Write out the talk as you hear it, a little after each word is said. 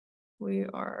We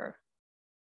are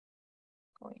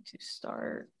going to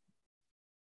start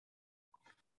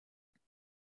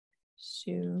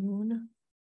soon.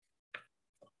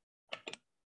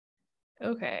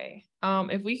 Okay,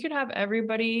 if we could have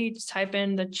everybody just type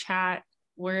in the chat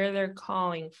where they're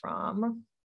calling from,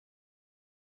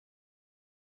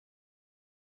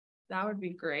 that would be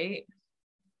great.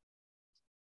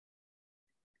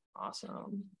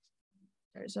 Awesome.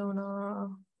 Arizona,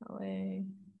 LA.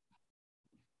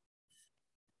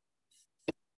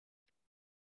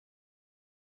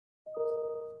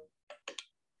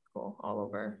 Cool, all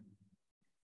over.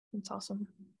 That's awesome.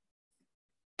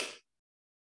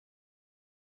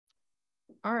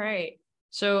 All right,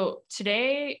 so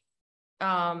today,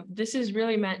 this is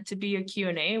really meant to be a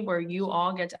Q&A where you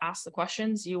all get to ask the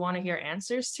questions you want to hear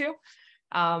answers to.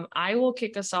 I will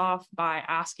kick us off by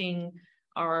asking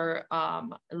our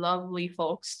lovely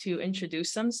folks to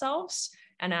introduce themselves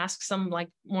and ask some like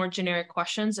more generic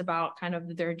questions about kind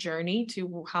of their journey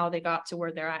to how they got to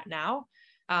where they're at now.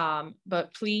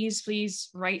 But please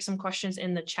write some questions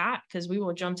in the chat because we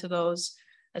will jump to those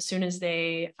as soon as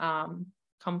they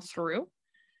come through.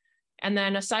 And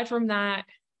then aside from that,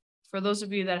 for those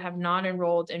of you that have not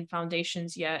enrolled in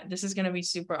foundations yet, this is going to be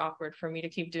super awkward for me to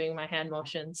keep doing my hand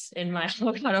motions in my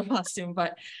avocado costume.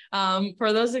 But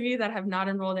for those of you that have not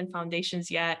enrolled in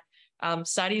foundations yet,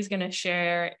 Sadi is going to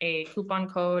share a coupon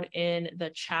code in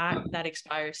the chat that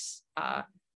expires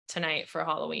tonight for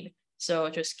Halloween.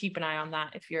 So just keep an eye on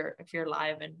that if you're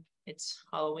live and it's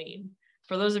Halloween.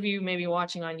 For those of you maybe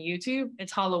watching on YouTube,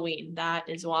 it's Halloween. That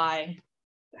is why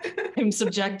I'm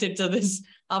subjected to this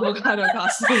avocado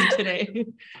costume today.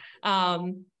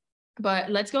 But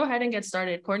let's go ahead and get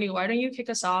started. Courtney, why don't you kick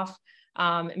us off?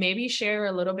 Maybe share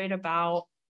a little bit about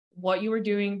what you were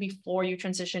doing before you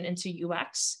transitioned into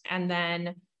UX and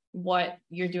then what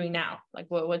you're doing now. Like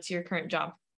what's your current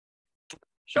job?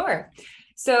 Sure.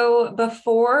 So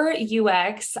before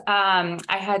UX, I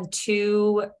had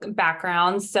two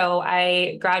backgrounds. So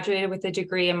I graduated with a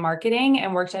degree in marketing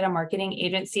and worked at a marketing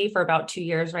agency for about 2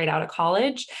 years right out of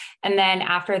college. And then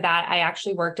after that, I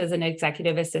actually worked as an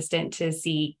executive assistant to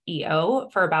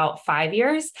CEO for about 5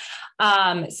 years.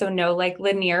 So no like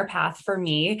linear path for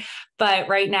me. But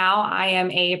right now I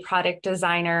am a product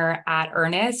designer at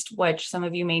Earnest, which some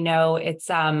of you may know,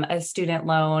 it's a student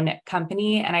loan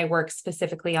company, and I work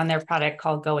specifically on their product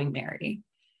called Going Merry.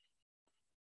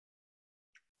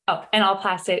 Oh, and I'll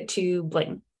pass it to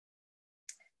Blein.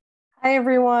 Hi,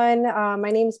 everyone. My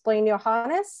name is Blein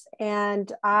Yohannes,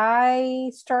 and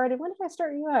I started, when did I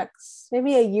start UX?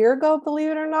 Maybe a year ago, believe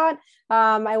it or not.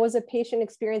 I was a patient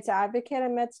experience advocate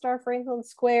at MedStar Franklin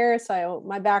Square. So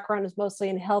my background is mostly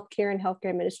in healthcare and healthcare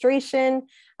administration.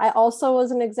 I also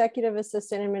was an executive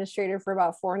assistant administrator for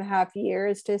about 4.5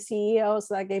 years to CEO.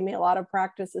 So that gave me a lot of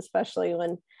practice, especially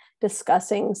when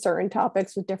discussing certain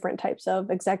topics with different types of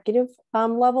executive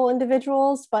level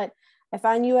individuals. But I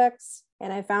found UX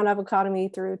and I found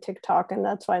Avocademy through TikTok, and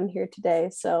that's why I'm here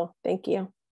today. So thank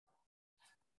you.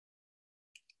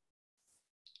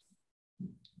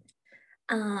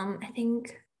 I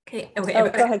think, okay. Oh,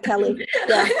 go ahead, Kelly.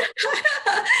 Yeah.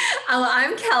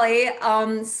 I'm Kelly.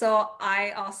 So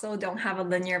I also don't have a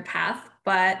linear path,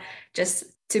 but just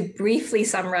to briefly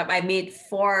sum up, I made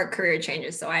 4 career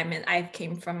changes. So I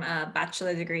came from a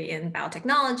bachelor degree in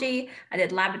biotechnology. I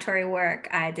did laboratory work.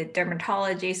 I did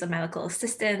dermatology, so medical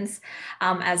assistance,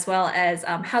 as well as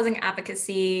housing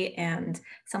advocacy and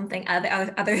something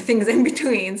other things in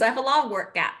between. So I have a lot of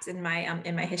work gaps in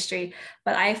my history.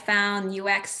 But I found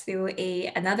UX through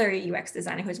another UX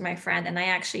designer who's my friend, and I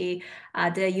actually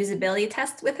did a usability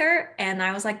test with her, and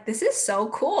I was like, this is so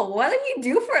cool. What do you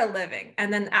do for a living?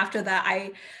 And then after that,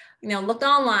 I looked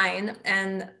online,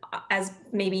 and as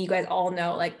maybe you guys all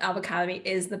know, like Avocademy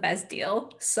is the best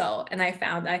deal. So, and I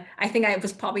found, I think I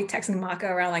was probably texting Maka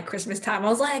around like Christmas time. I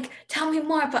was like, tell me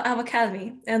more about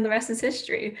Avocademy, and the rest is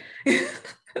history.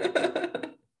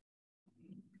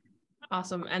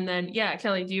 Awesome. And then, yeah,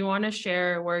 Kelly, do you want to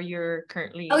share where you're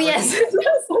currently? Oh, yes.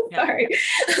 So yeah. Sorry.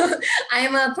 I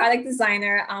am a product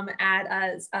designer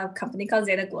at a company called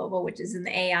Zeta Global, which is an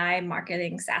AI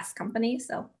marketing SaaS company.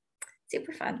 So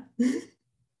super fun.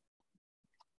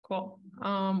 Cool.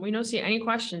 We don't see any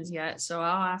questions yet, so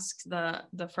I'll ask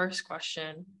the first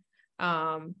question.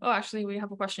 Actually, we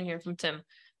have a question here from Tim.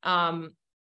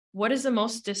 What is the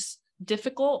most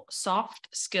difficult soft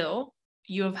skill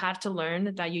you have had to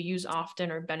learn that you use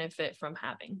often or benefit from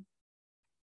having?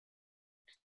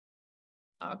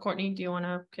 Courtney, do you want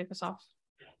to kick us off?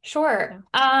 Sure.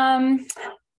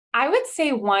 I would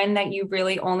say one that you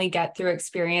really only get through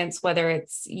experience, whether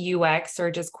it's UX or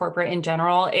just corporate in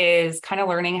general, is kind of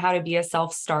learning how to be a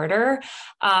self-starter.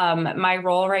 My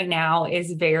role right now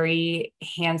is very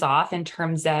hands-off in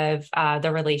terms of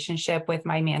the relationship with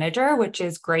my manager, which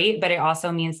is great, but it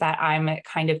also means that I'm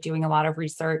kind of doing a lot of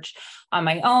research on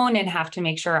my own and have to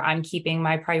make sure I'm keeping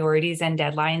my priorities and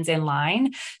deadlines in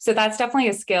line. So that's definitely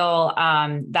a skill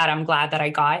that I'm glad that I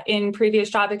got in previous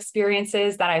job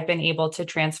experiences that I've been able to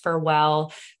transfer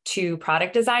well to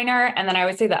product designer. And then I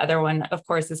would say the other one, of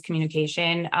course, is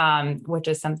communication, which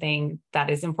is something that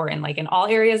is important, like in all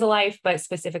areas of life, but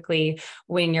specifically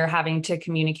when you're having to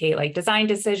communicate like design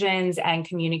decisions and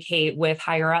communicate with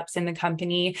higher ups in the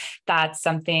company. That's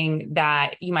something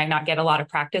that you might not get a lot of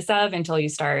practice of until you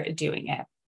start doing it.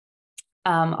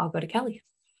 I'll go to Kelly.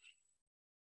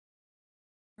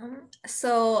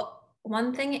 So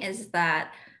one thing is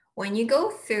that when you go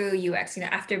through UX,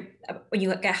 after when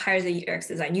you get hired as a UX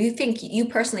design, you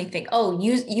personally think, oh,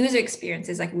 user experience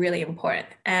is like really important.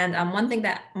 And one thing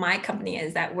that my company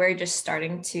is that we're just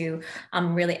starting to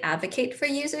really advocate for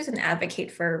users and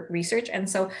advocate for research. And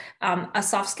so a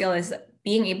soft skill is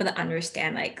being able to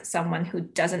understand like someone who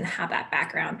doesn't have that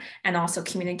background, and also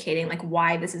communicating like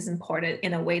why this is important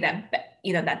in a way that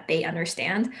that they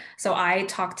understand. So I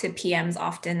talk to PMs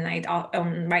often,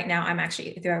 and right now I'm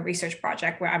actually through a research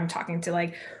project where I'm talking to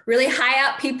like really high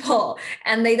up people,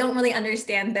 and they don't really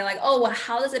understand. They're like, oh, well,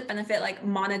 how does it benefit like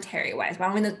monetary wise?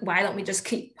 Why don't we just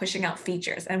keep pushing out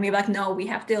features? And we're like, no, we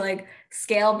have to like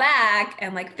scale back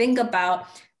and like think about,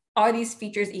 are these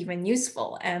features even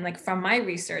useful? And like from my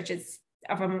research,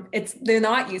 they're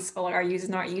not useful, or our users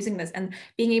not using this, and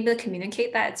being able to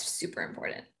communicate that, it's super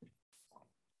important.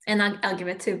 And I'll give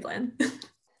it to Blein.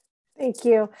 Thank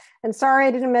you. And sorry,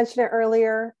 I didn't mention it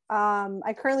earlier.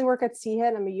 I currently work at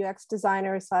Zeta. I'm a UX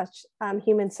designer /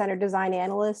 human-centered design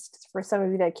analyst, for some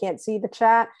of you that can't see the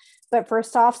chat. But for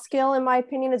soft skill, in my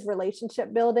opinion, is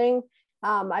relationship building.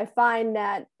 I find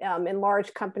that in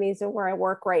large companies and where I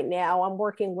work right now, I'm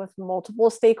working with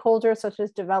multiple stakeholders, such as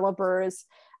developers,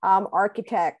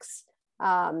 architects,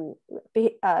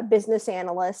 business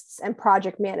analysts, and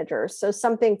project managers. So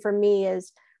something for me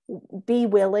is be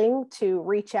willing to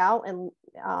reach out and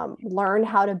learn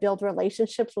how to build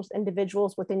relationships with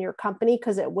individuals within your company,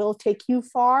 because it will take you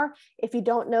far. If you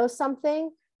don't know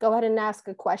something, go ahead and ask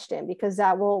a question, because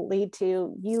that will lead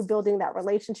to you building that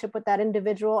relationship with that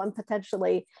individual and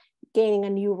potentially gaining a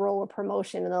new role or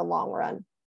promotion in the long run.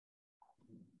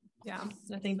 Yeah,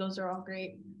 I think those are all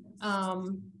great.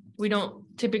 We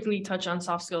don't typically touch on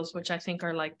soft skills, which I think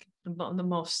are like the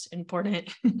most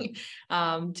important,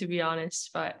 to be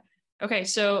honest. But okay,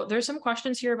 so there's some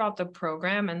questions here about the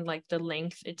program and like the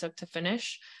length it took to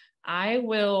finish. I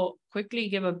will quickly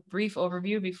give a brief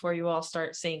overview before you all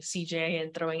start saying CJ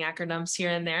and throwing acronyms here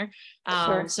and there.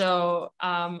 Sure. So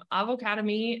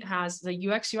Avocademy has the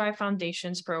UX UI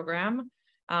Foundations program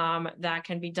that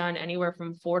can be done anywhere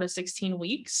from 4 to 16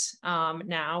 weeks.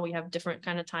 Now we have different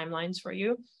kind of timelines for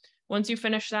you. Once you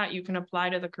finish that, you can apply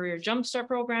to the Career Jumpstart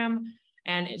program.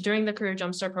 And during the Career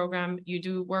Jumpstart program, you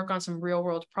do work on some real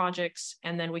world projects,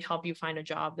 and then we help you find a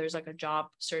job. There's like a job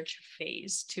search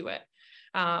phase to it.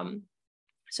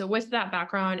 So with that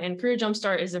background, and Career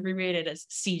Jumpstart is abbreviated as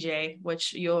CJ,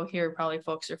 which you'll hear probably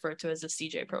folks refer to as the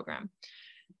CJ program.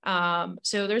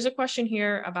 So there's a question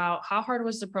here about how hard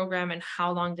was the program and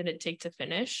how long did it take to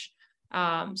finish?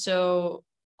 So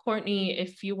Courtney,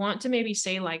 if you want to maybe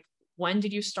say like, when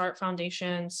did you start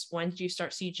Foundations? When did you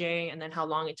start CJ? And then how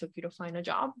long it took you to find a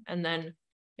job? And then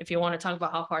if you want to talk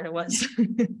about how hard it was,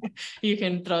 you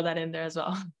can throw that in there as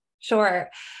well. Sure.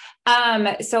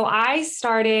 So I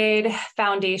started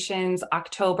Foundations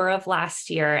October of last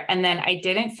year, and then I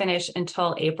didn't finish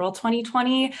until April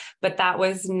 2020, but that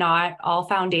was not all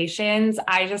Foundations.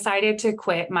 I decided to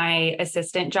quit my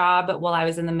assistant job while I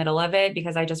was in the middle of it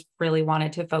because I just really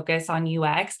wanted to focus on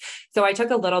UX. So I took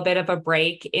a little bit of a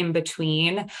break in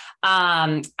between.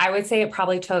 I would say it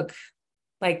probably took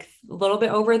like a little bit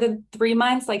over the 3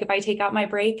 months, like if I take out my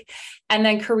break. And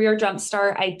then Career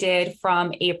Jumpstart, I did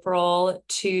from April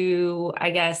to,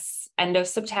 I guess, end of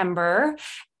September.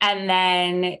 And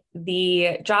then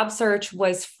the job search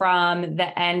was from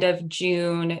the end of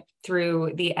June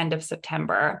through the end of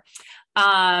September.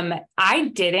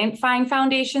 I didn't find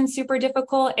Foundations super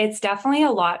difficult. It's definitely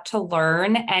a lot to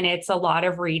learn, and it's a lot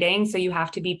of reading. So you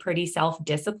have to be pretty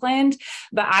self-disciplined,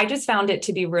 but I just found it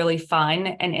to be really fun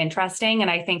and interesting. And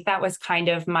I think that was kind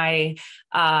of my,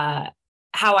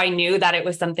 how I knew that it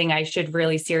was something I should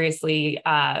really seriously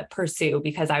pursue,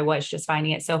 because I was just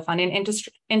finding it so fun and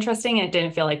interesting, and it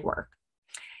didn't feel like work.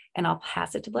 And I'll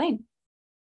pass it to Blein.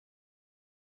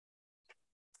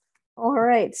 All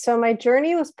right. So my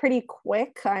journey was pretty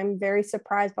quick. I'm very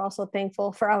surprised, but also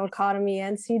thankful for Avocademy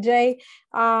and CJ.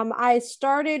 I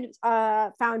started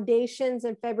foundations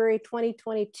in February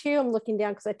 2022. I'm looking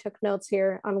down because I took notes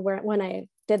here on when I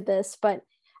did this, but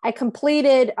I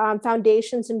completed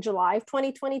foundations in July of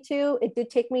 2022. It did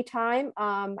take me time.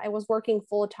 I was working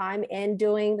full time and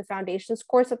doing the foundations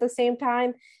course at the same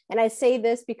time. And I say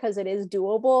this because it is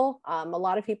doable. A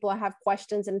lot of people have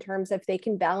questions in terms of if they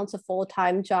can balance a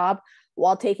full-time job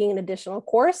while taking an additional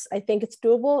course. I think it's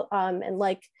doable. And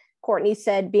like Courtney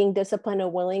said, being disciplined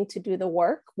and willing to do the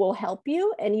work will help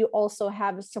you. And you also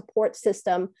have a support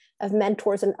system of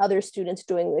mentors and other students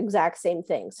doing the exact same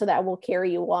thing. So that will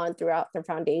carry you on throughout their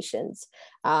foundations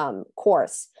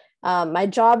course. My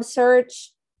job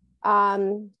search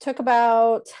took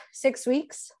about 6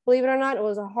 weeks, believe it or not. It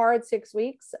was a hard 6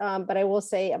 weeks, but I will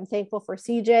say I'm thankful for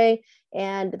CJ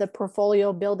and the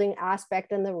portfolio building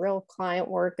aspect and the real client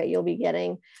work that you'll be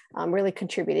getting really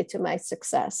contributed to my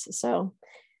success. So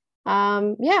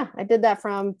yeah, I did that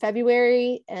from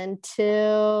February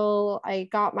until I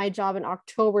got my job in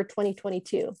October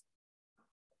 2022.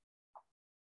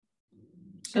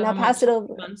 So and how I'll pass it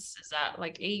over. months is that?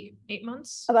 Like eight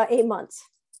months? About 8 months.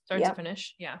 Start to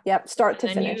finish. Yeah. Yep. Start to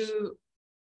and finish.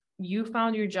 You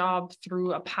found your job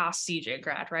through a past CJ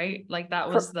grad, right? Like that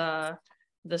was the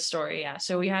story. Yeah.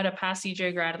 So we had a past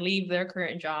CJ grad leave their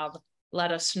current job,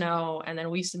 let us know, and then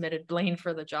we submitted Blein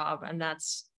for the job, and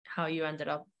that's how you ended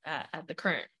up at the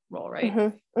current role, right?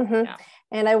 Mm-hmm, mm-hmm. Yeah.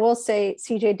 And I will say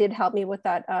CJ did help me with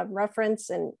that reference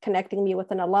and connecting me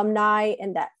with an alumni,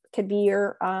 and that could be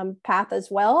your path as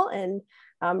well. And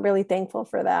I'm really thankful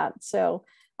for that. So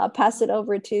I'll pass it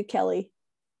over to Kelly.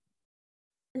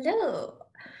 Hello.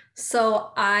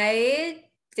 So I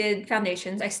did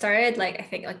foundations. I started I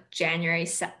think January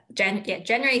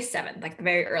 7th, like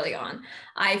very early on.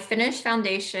 I finished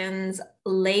foundations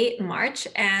late March,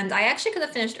 and I actually could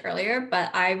have finished earlier,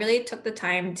 but I really took the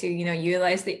time to,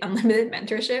 utilize the unlimited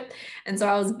mentorship. And so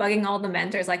I was bugging all the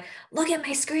mentors, like, look at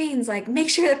my screens, like make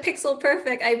sure the pixel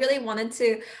perfect. I really wanted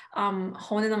to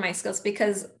hone in on my skills,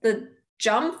 because the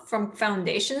jump from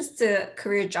foundations to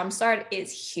career jumpstart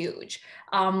is huge.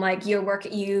 You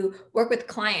work with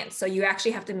clients, so you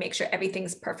actually have to make sure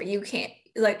everything's perfect. You can't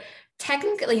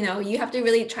technically, you have to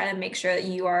really try to make sure that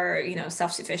you are,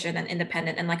 self-sufficient and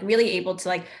independent, and really able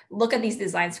to look at these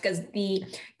designs, because the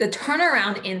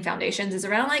turnaround in foundations is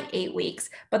around 8 weeks,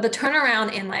 but the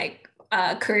turnaround in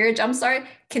career jumpstart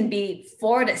can be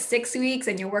 4 to 6 weeks,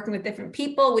 and you're working with different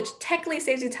people, which technically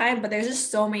saves you time, but there's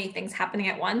just so many things happening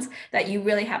at once that you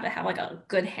really have to have a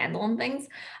good handle on things.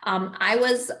 I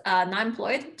was not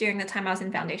employed during the time I was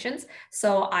in foundations,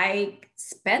 so I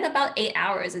spent about 8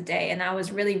 hours a day, and I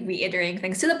was really reiterating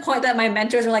things to the point that my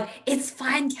mentors were like, it's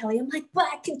fine, Kelly. I'm like, but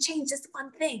I can change this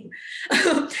one thing.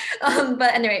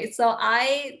 But anyway, so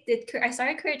I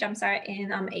started Career Jumpstart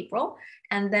in April,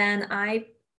 and then I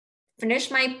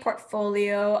finished my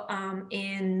portfolio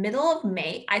in middle of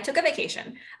May. I took a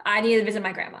vacation. I needed to visit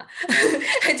my grandma.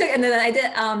 And then I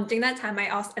did, during that time,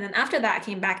 and then after that I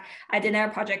came back, I did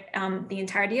another project the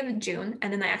entirety of June.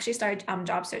 And then I actually started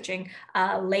job searching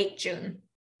late June.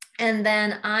 And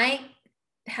then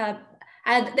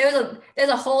there's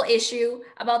a whole issue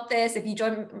about this. If you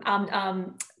join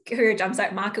Career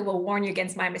Jumpstart, Maka will warn you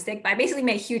against my mistake, but I basically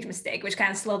made a huge mistake, which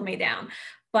kind of slowed me down.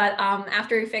 But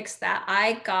after we fixed that,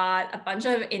 I got a bunch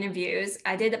of interviews.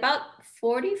 I did about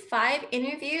 45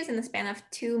 interviews in the span of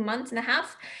 2 months and a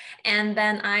half. And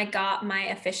then I got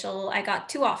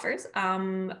 2 offers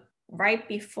right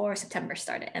before September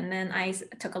started. And then I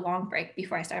took a long break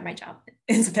before I started my job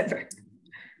in September.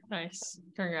 Nice.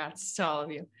 Congrats to all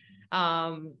of you.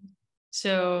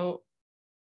 So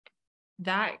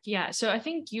I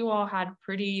think you all had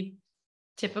pretty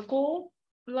typical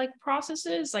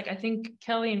processes. I think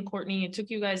Kelly and Courtney, it took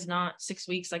you guys not 6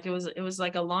 weeks. It was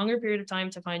a longer period of time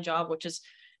to find a job, which is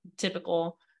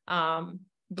typical.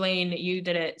 Blein, you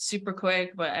did it super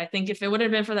quick, but I think if it would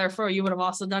have been for the referral, you would have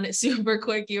also done it super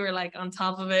quick. You were on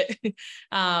top of it.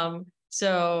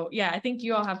 So yeah, I think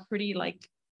you all have pretty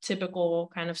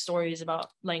typical kind of stories about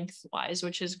lengthwise,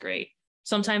 which is great.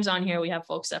 Sometimes on here we have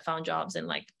folks that found jobs in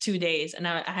 2 days, and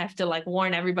I have to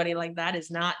warn everybody that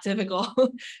is not typical.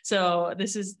 So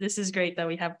this is great that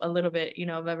we have a little bit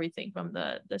of everything from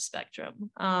the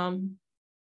spectrum.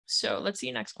 So let's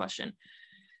see, next question.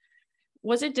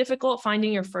 Was it difficult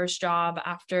finding your first job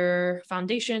after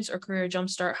foundations or career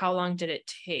jumpstart? How long did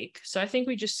it take? So I think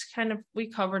we just we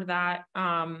covered that.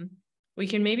 We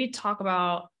can maybe talk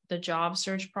about the job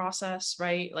search process,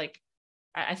 right?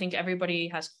 I think everybody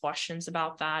has questions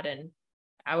about that. And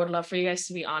I would love for you guys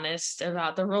to be honest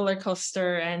about the roller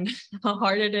coaster and how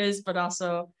hard it is, but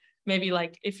also maybe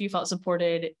like if you felt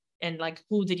supported and like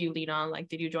who did you lean on? Like,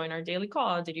 did you join our daily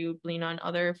call? Did you lean on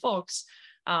other folks?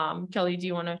 Kelly, do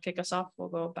you want to kick us off? We'll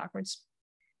go backwards.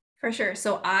 For sure.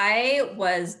 So I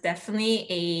was definitely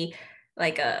a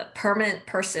permanent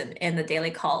person in the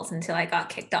daily calls until I got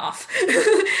kicked off.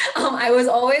 I was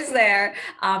always there,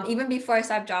 even before I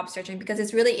started job searching, because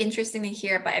it's really interesting to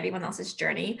hear about everyone else's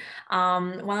journey.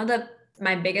 One of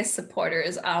my biggest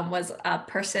supporters was a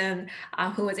person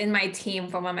who was in my team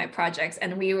for one of my projects,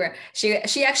 and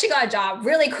she actually got a job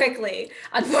really quickly,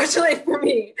 unfortunately for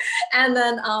me. And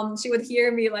then she would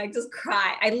hear me like just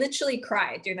cry. I literally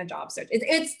cried during the job search.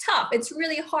 It's tough. It's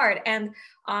really hard. And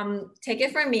take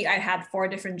it from me, I had 4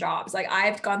 different jobs. Like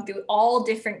I've gone through all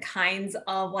different kinds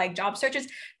of like job searches.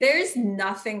 There's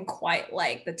nothing quite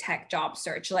like the tech job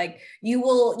search. Like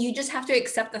you just have to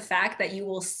accept the fact that you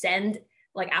will send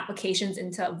like applications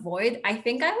into a void. I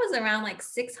think I was around like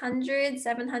 600,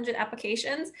 700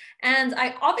 applications. And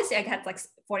I had like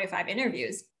 45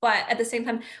 interviews, but at the same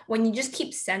time, when you just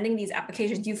keep sending these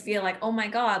applications, you feel like, oh my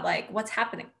God, like what's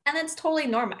happening? And it's totally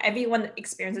normal. Everyone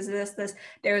experiences this.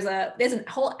 There's a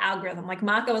whole algorithm. Like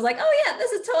Maka was like, oh yeah,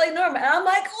 this is totally normal. And I'm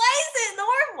like, why is it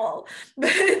normal?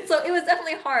 So it was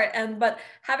definitely hard. But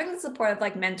having the support of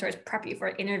like mentors prep you for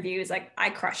interviews, like I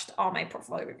crushed all my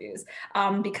portfolio reviews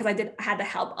because I had the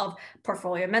help of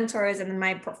portfolio mentors, and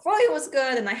my portfolio was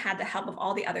good. And I had the help of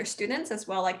all the other students as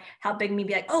well, like helping me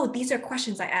be like, oh, these are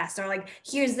questions I asked, or like,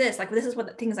 here's this, like, this is what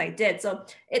the things I did. So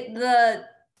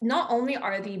not only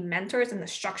are the mentors and the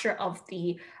structure of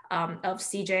the of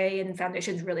CJ and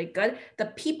foundations really good, the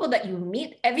people that you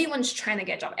meet, everyone's trying to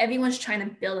get a job, everyone's trying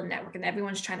to build a network, and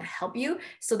everyone's trying to help you.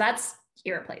 So that's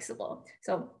irreplaceable.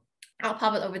 So I'll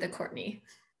pop it over to Courtney.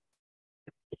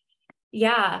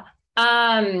 Yeah.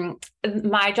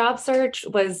 My job search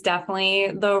was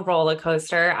definitely the roller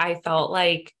coaster. I felt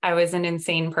like I was an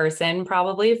insane person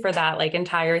probably for that like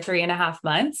entire 3.5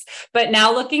 months. But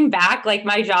now looking back, like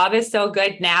my job is so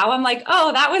good now. I'm like,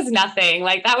 oh, that was nothing.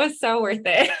 Like that was so worth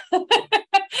it.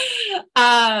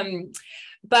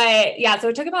 But yeah, so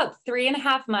it took about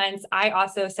 3.5 months. I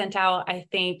also sent out, I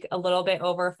think, a little bit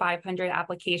over 500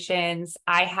 applications.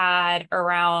 I had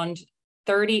around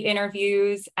 30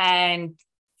 interviews and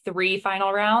 3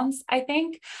 final rounds, I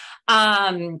think.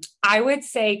 I would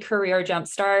say career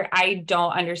Jumpstart. I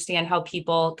don't understand how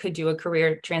people could do a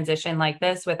career transition like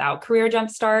this without career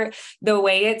Jumpstart. The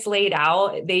way it's laid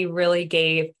out, they really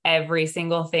gave every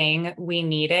single thing we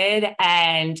needed.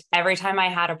 And every time I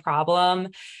had a problem,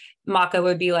 Maka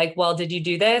would be like, well, did you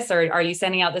do this? Or are you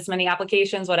sending out this many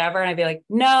applications, whatever? And I'd be like,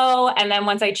 no. And then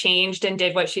once I changed and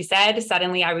did what she said,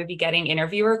 suddenly I would be getting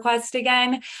interview requests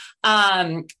again.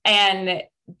 And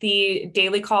the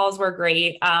daily calls were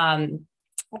great. And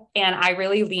I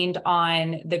really leaned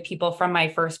on the people from my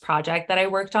first project that I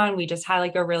worked on. We just had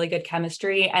like a really good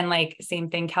chemistry, and like same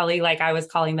thing, Kelly, like I was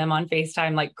calling them on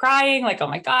FaceTime, like crying, like, oh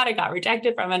my God, I got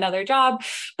rejected from another job.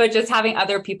 But just having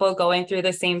other people going through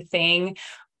the same thing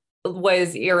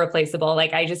was irreplaceable.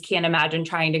 Like, I just can't imagine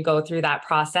trying to go through that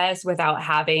process without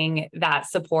having that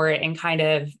support and kind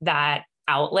of that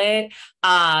outlet.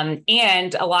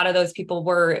 And a lot of those people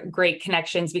were great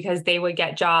connections because they would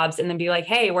get jobs and then be like,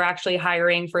 hey, we're actually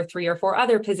hiring for 3 or 4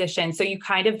 other positions. So you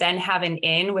kind of then have an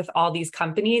in with all these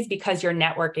companies because you're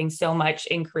networking so much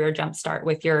in Career Jumpstart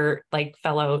with your like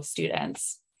fellow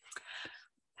students.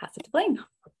 Pass it to Blein.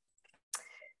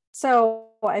 So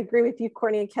I agree with you,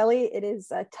 Courtney and Kelly. It is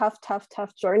a tough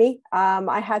journey.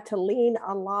 I had to lean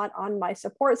a lot on my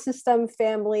support system,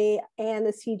 family, and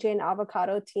the CJ and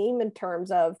Avocado team in terms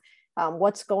of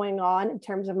what's going on in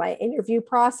terms of my interview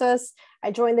process. I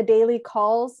joined the daily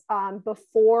calls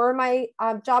before my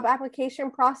job application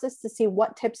process to see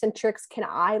what tips and tricks can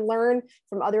I learn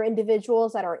from other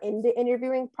individuals that are in the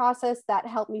interviewing process. That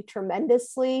helped me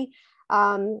tremendously.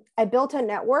 I built a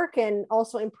network and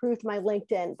also improved my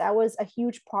LinkedIn. That was a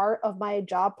huge part of my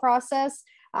job process.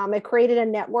 I created a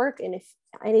network, and if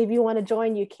any of you want to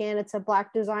join, you can. It's a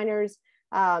Black designers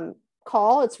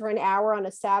call. It's for an hour on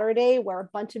a Saturday where a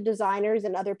bunch of designers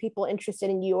and other people interested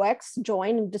in UX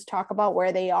join and just talk about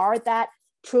where they are. That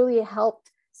truly helped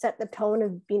set the tone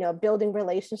of, building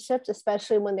relationships,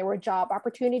 especially when there were job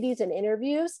opportunities and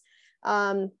interviews.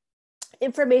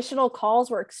 Informational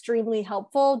calls were extremely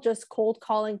helpful, just cold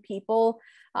calling people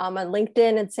on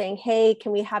LinkedIn and saying, hey,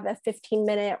 can we have a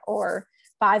 15-minute or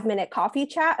 5-minute coffee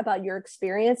chat about your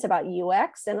experience about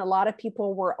UX? And a lot of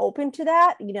people were open to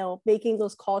that, making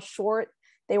those calls short.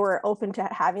 They were open to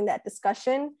having that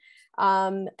discussion.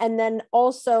 And then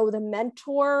also the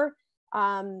mentor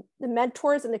The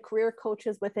mentors and the career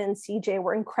coaches within CJ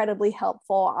were incredibly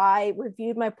helpful. I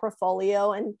reviewed my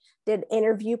portfolio and did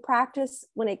interview practice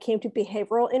when it came to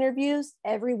behavioral interviews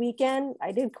every weekend.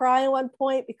 I did cry at one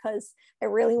point because I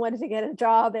really wanted to get a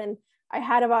job, and I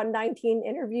had about 19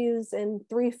 interviews and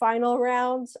 3 final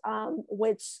rounds,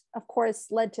 which of course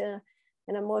led to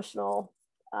an emotional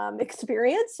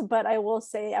experience, but I will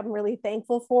say I'm really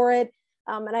thankful for it.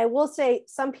 And I will say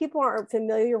some people aren't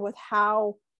familiar with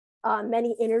how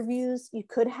many interviews you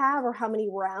could have or how many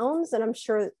rounds. And I'm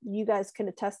sure you guys can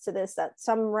attest to this, that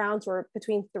some rounds were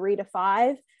between 3 to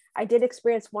 5. I did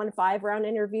experience one 5-round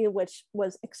interview, which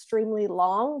was extremely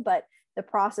long, but the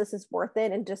process is worth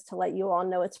it. And just to let you all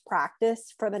know, it's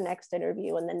practice for the next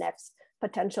interview and the next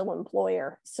potential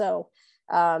employer. So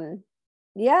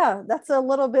yeah, that's a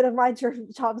little bit of my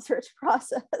job search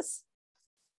process.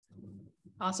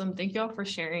 Awesome. Thank you all for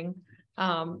sharing.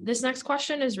 This next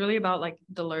question is really about like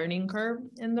the learning curve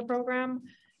in the program.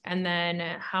 And then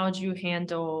how'd you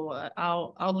handle,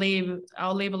 I'll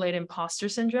label it imposter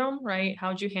syndrome, right?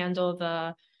 How'd you handle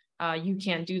the, you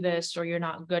can't do this, or you're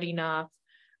not good enough,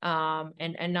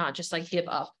 and not just like give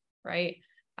up, right?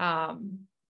 I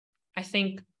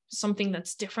think something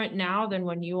that's different now than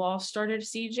when you all started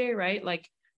CJ, right? Like,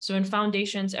 so in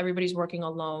foundations, everybody's working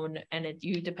alone, and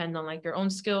you depend on like your own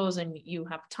skills, and you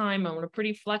have time, and we're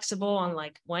pretty flexible on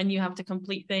like when you have to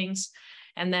complete things.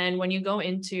 And then when you go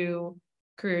into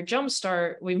Career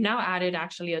Jumpstart, we've now added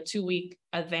actually a 2-week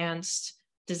advanced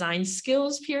design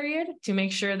skills period to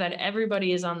make sure that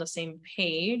everybody is on the same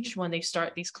page when they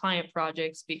start these client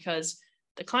projects, because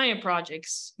the client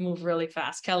projects move really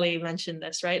fast. Kelly mentioned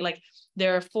this, right? Like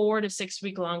there are 4 to 6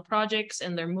 week long projects,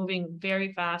 and they're moving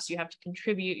very fast. You have to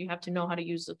contribute, you have to know how to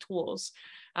use the tools.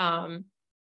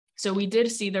 So we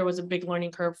did see there was a big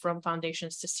learning curve from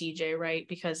foundations to CJ, right?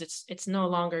 Because it's no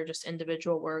longer just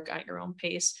individual work at your own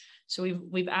pace. So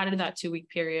we've added that 2-week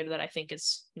period that I think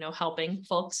is, helping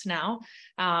folks now.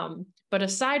 But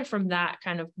aside from that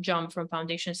kind of jump from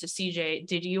foundations to CJ,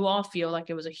 did you all feel like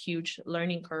it was a huge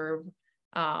learning curve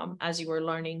as you were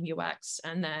learning UX?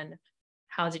 And then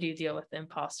how did you deal with the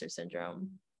imposter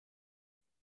syndrome?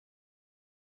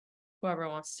 Whoever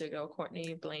wants to go,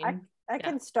 Courtney, Blein. I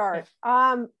can start.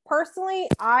 Personally,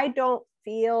 I don't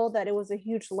feel that it was a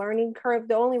huge learning curve.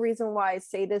 The only reason why I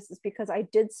say this is because I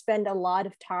did spend a lot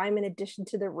of time, in addition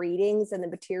to the readings and the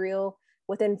material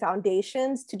within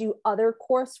foundations, to do other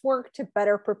coursework to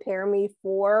better prepare me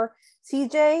for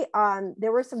CJ.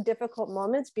 There were some difficult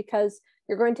moments because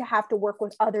you're going to have to work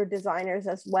with other designers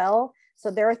as well.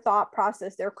 So their thought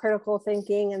process, their critical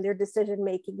thinking, and their decision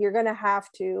making, you're going to have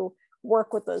to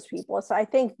work with those people. So I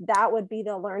think that would be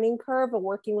the learning curve of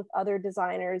working with other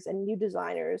designers and new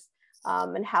designers,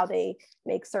 and how they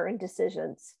make certain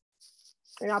decisions.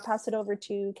 And I'll pass it over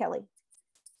to Kelly.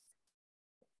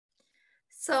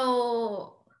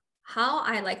 So how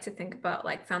I like to think about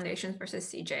like foundations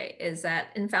versus CJ is that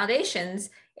in foundations,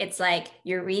 it's like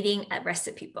you're reading a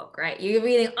recipe book, right? You're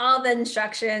reading all the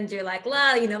instructions. You're like,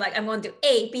 like I'm going to do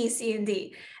A, B, C, and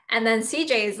D. And then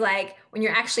CJ is like when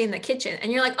you're actually in the kitchen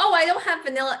and you're like, oh, I don't have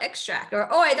vanilla extract, or,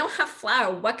 oh, I don't have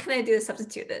flour. What can I do to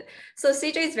substitute it? So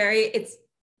CJ is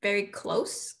very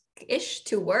close-ish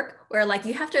to work, where like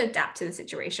you have to adapt to the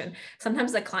situation.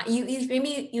 Sometimes the client,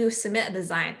 maybe you submit a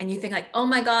design and you think like, oh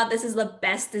my God, this is the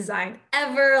best design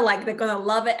ever. Like they're going to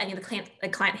love it. And the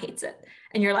client hates it.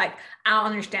 And you're like, I don't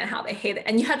understand how they hate it.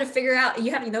 And you have to figure out,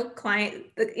 client,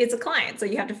 it's a client. So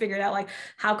you have to figure it out, like,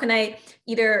 how can I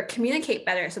either communicate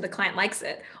better so the client likes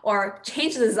it, or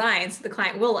change the design so the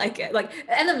client will like it? Like at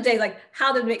the end of the day, like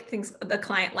how to make the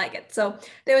client like it. So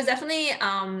there was definitely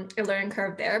a learning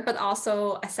curve there, but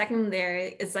also a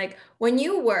secondary is like when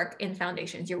you work in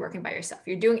foundations, you're working by yourself.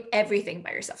 You're doing everything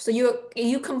by yourself. So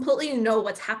you completely know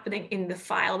what's happening in the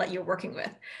file that you're working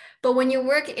with. But when you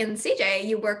work in CJ,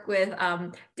 you work with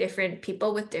different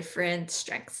people with different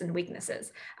strengths and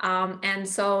weaknesses. And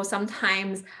so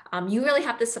sometimes you really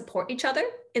have to support each other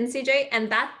in CJ,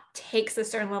 and that takes a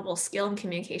certain level of skill and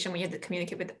communication when you have to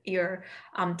communicate with your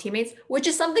teammates, which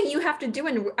is something you have to do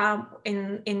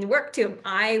in work too.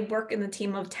 I work in a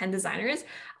team of 10 designers.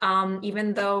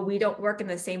 Even though we don't work in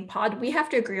the same pod, we have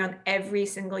to agree on every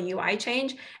single UI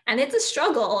change, and it's a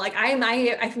struggle. Like I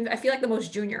feel like the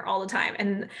most junior all the time,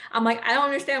 and I'm like, I don't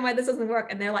understand why this doesn't work,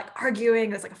 and they're like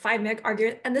arguing. It's like a 5-minute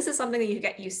argument, and this is something that you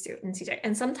get used to in CJ.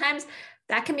 And sometimes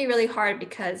that can be really hard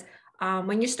because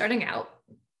when you're starting out,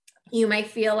 you might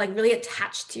feel like really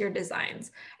attached to your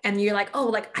designs, and you're like, oh,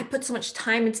 like I put so much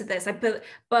time into this.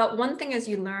 But one thing as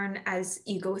you learn as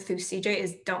you go through CJ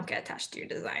is don't get attached to your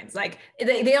designs. Like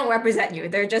they don't represent you.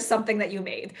 They're just something that you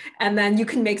made, and then you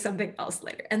can make something else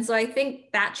later. And so I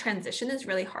think that transition is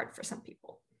really hard for some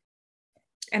people.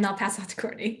 And I'll pass on to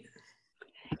Courtney.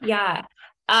 Yeah.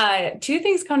 Two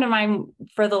things come to mind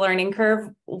for the learning curve.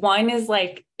 One is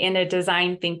like in a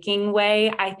design thinking way.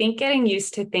 I think getting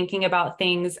used to thinking about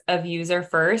things of user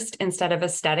first instead of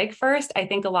aesthetic first. I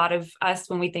think a lot of us,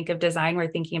 when we think of design,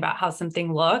 we're thinking about how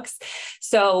something looks.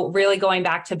 So really going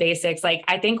back to basics, like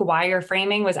I think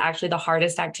wireframing was actually the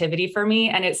hardest activity for me.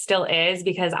 And it still is,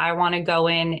 because I want to go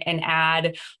in and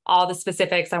add all the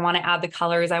specifics. I want to add the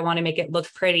colors. I want to make it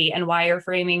look pretty. And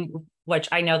wireframing, which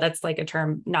I know that's like a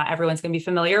term not everyone's going to be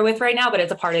familiar with right now, but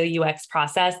it's a part of the UX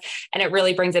process. And it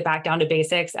really brings it back down to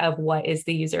basics of what is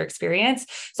the user experience.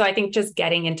 So I think just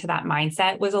getting into that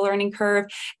mindset was a learning curve.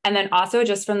 And then also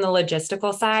just from the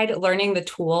logistical side, learning the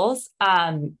tools.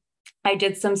 I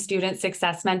did some student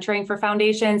success mentoring for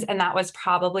foundations, and that was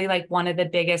probably like one of the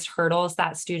biggest hurdles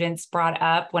that students brought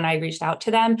up when I reached out to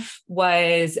them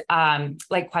was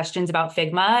like questions about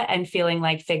Figma and feeling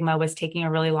like Figma was taking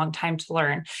a really long time to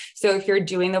learn. So if you're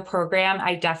doing the program,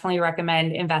 I definitely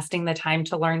recommend investing the time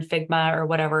to learn Figma or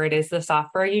whatever it is, the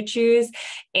software you choose,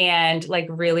 and like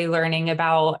really learning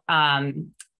about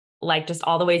like just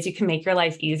all the ways you can make your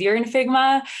life easier in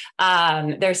Figma.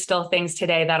 There's still things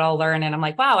today that I'll learn and I'm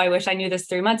like, wow, I wish I knew this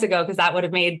 3 months ago, because that would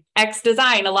have made X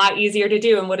design a lot easier to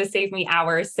do and would have saved me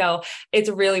hours. So it's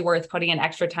really worth putting in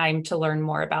extra time to learn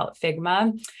more about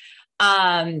Figma.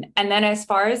 And then as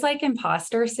far as like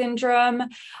imposter syndrome,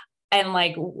 and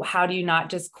like, how do you not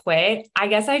just quit? I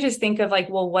guess I just think of like,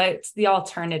 well, what's the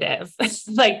alternative?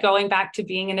 Like going back to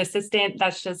being an assistant,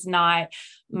 that's just not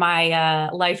my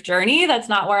life journey. That's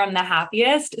not where I'm the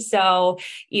happiest. So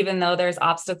even though there's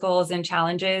obstacles and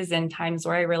challenges and times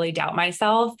where I really doubt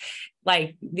myself,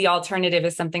 like the alternative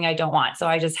is something I don't want. So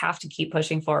I just have to keep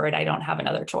pushing forward. I don't have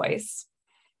another choice.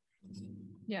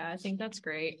 Yeah, I think that's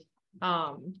great.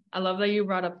 I love that you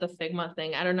brought up the Figma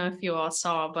thing. I don't know if you all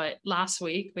saw, but last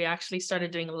week we actually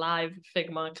started doing live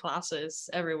Figma classes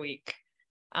every week.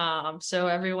 So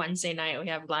every Wednesday night we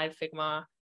have live Figma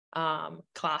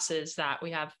classes that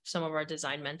we have some of our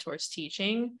design mentors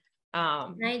teaching.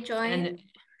 Can I join?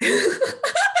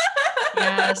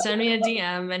 Yeah, send me a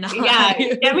DM and yeah,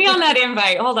 get me on that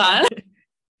invite. Hold on.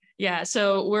 Yeah,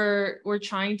 so we're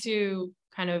trying to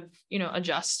kind of,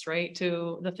 adjust, right,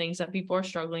 to the things that people are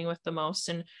struggling with the most.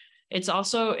 And it's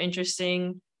also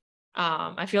interesting.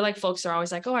 I feel like folks are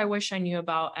always like, oh, I wish I knew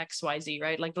about XYZ,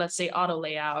 right? Like, let's say auto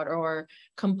layout or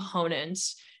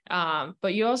components.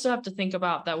 But you also have to think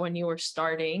about that when you were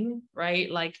starting, right?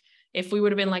 Like if we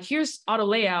would have been like, here's auto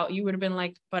layout, you would have been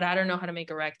like, but I don't know how to make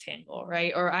a rectangle,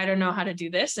 right? Or I don't know how to do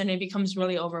this. And it becomes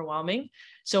really overwhelming.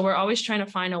 So we're always trying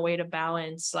to find a way to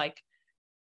balance, like,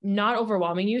 not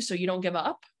overwhelming you so you don't give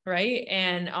up, right?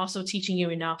 And also teaching you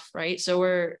enough, right? So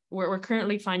we're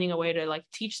currently finding a way to like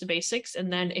teach the basics,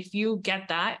 and then if you get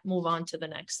that, move on to the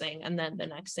next thing and then the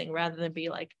next thing, rather than be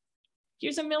like,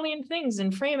 here's a million things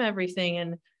and frame everything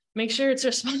and make sure it's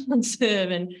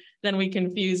responsive, and then we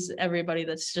confuse everybody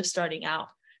that's just starting out.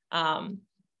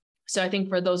 So I think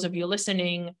for those of you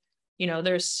listening,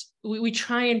 we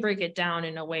try and break it down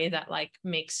in a way that like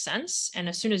makes sense. And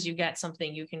as soon as you get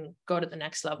something, you can go to the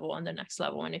next level and the next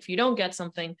level. And if you don't get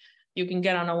something, you can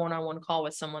get on a one-on-one call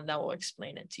with someone that will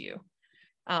explain it to you.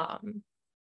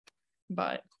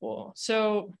 But cool.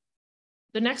 So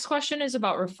the next question is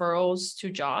about referrals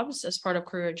to jobs as part of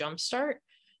Career Jumpstart.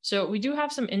 So we do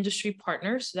have some industry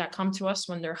partners that come to us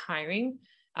when they're hiring.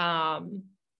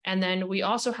 And then we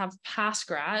also have past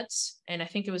grads, and I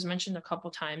think it was mentioned a couple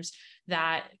of times,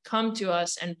 that come to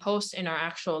us and post in our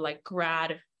actual like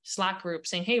grad Slack group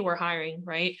saying, hey, we're hiring,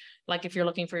 right? Like if you're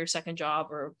looking for your second job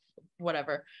or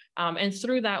whatever. And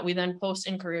through that, we then post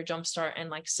in Career Jumpstart and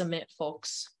like submit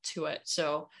folks to it.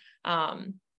 So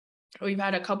we've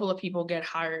had a couple of people get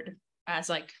hired as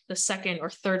like the second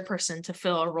or third person to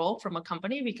fill a role from a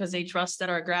company because they trust that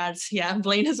our grads, yeah,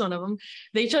 Blein is one of them.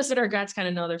 They trust that our grads kind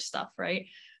of know their stuff, right?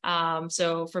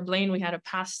 So for Blein, we had a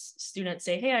past student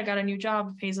say, hey, I got a new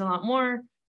job, pays a lot more.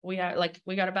 We got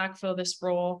to backfill this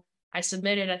role. I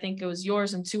submitted, I think it was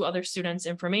yours and 2 other students'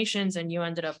 informations, and you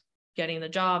ended up getting the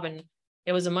job. And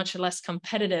it was a much less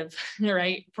competitive,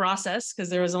 right, process because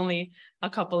there was only a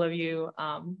couple of you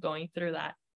going through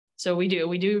that. So we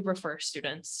do refer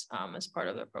students as part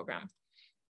of the program.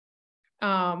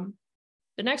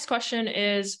 The next question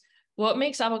is, what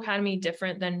makes Avocademy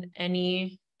different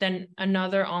than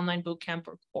another online bootcamp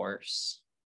or course?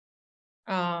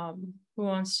 Who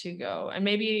wants to go? And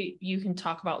maybe you can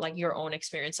talk about like your own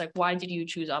experience. Like, why did you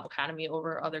choose Avocademy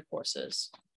over other courses?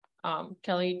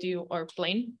 Kelly, or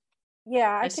Blein?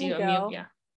 Yeah, I see can you go. mute.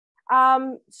 Yeah.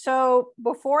 So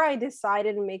before I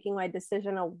decided in making my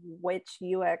decision of which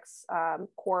UX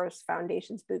course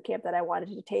foundations bootcamp that I wanted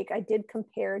to take, I did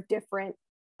compare different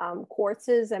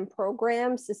courses and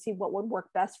programs to see what would work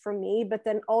best for me. But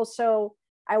then also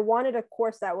I wanted a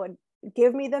course that would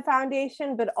give me the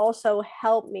foundation, but also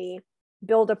help me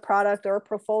build a product or a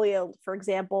portfolio, for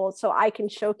example, so I can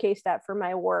showcase that for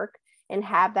my work and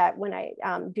have that when I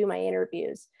do my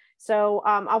interviews. So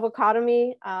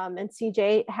Avocademy and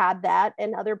CJ had that,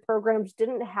 and other programs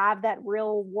didn't have that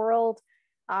real world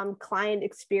client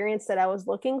experience that I was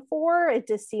looking for. It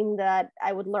just seemed that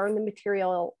I would learn the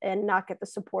material and not get the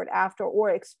support after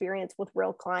or experience with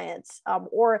real clients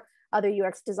or other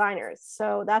UX designers.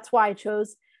 So that's why I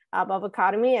chose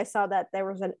Avocademy. I saw that there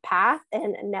was a path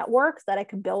and networks that I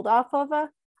could build off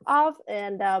of,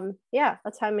 and yeah,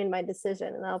 that's how I made my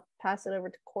decision. And I'll pass it over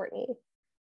to Courtney.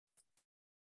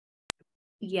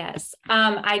 Yes,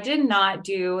 I did not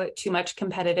do too much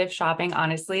competitive shopping.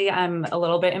 Honestly, I'm a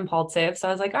little bit impulsive. So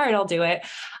I was like, all right, I'll do it.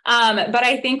 But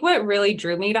I think what really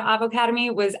drew me to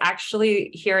Avocademy was actually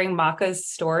hearing Maka's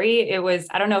story. It was,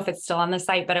 I don't know if it's still on the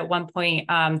site, but at one point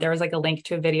there was like a link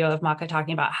to a video of Maka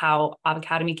talking about how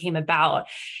Avocademy came about.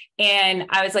 And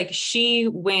I was like, she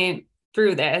went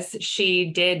through this. She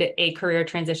did a career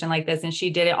transition like this, and she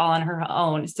did it all on her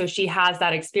own. So she has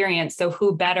that experience. So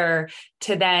who better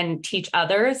to then teach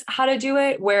others how to do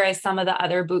it? Whereas some of the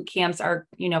other boot camps are,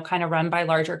 you know, kind of run by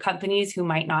larger companies who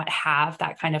might not have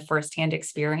that kind of firsthand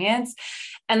experience.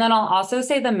 And then I'll also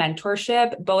say the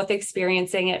mentorship, both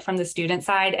experiencing it from the student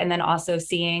side and then also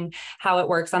seeing how it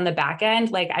works on the back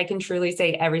end. Like, I can truly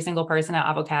say every single person at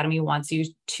Avocademy wants you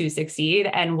to succeed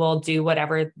and will do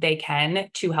whatever they can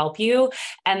to help you.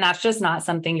 And that's just not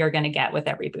something you're going to get with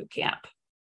every boot camp.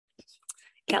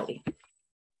 Kelly.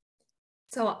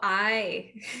 So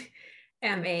I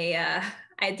am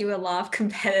I do a lot of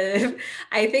competitive.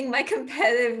 I think my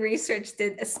competitive research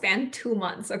did span 2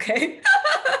 months, okay?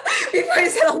 Before I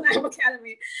settled on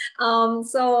Avocademy.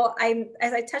 So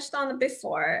as I touched on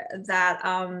before, that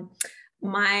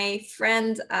my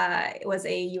friend was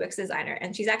a UX designer,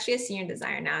 and she's actually a senior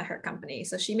designer now at her company.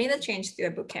 So she made a change through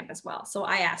a bootcamp as well. So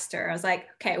I asked her, I was like,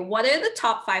 okay, what are the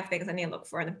top 5 things I need to look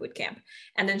for in a bootcamp?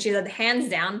 And then she said, hands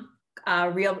down,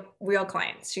 real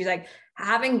clients. She's like,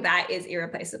 having that is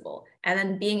irreplaceable. And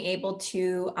then being able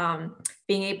to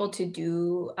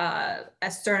do a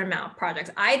certain amount of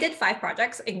projects. I did 5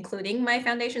 projects, including my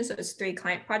foundation. So it's 3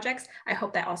 client projects. I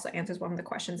hope that also answers one of the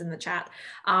questions in the chat.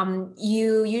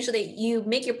 You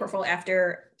make your portfolio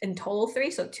after in total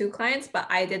 3, so 2 clients, but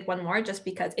I did 1 more just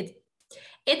because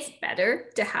it's better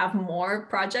to have more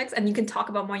projects, and you can talk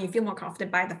about more, you feel more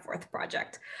confident by the 4th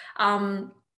project.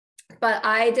 But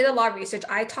I did a lot of research.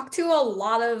 I talked to a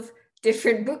lot of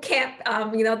different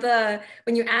bootcamp, you know,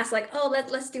 when you ask like, oh,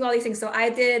 let's do all these things. So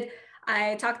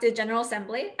I talked to General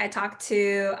Assembly. I talked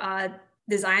to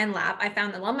Design Lab. I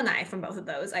found alumni from both of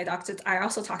those. I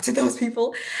also talked to those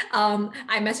people.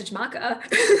 I messaged Maka.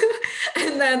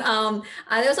 And then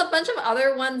there was a bunch of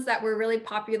other ones that were really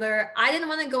popular. I didn't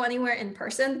want to go anywhere in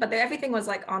person, but everything was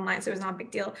like online, so it was not a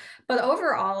big deal. But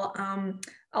overall,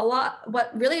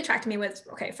 what really attracted me was,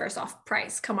 okay, first off,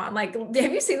 price. Come on, like,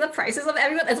 have you seen the prices of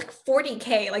everyone? It's like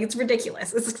 40K, like, it's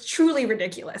ridiculous. It's truly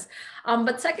ridiculous.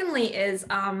 But secondly is,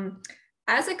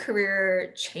 as a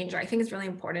career changer, I think it's really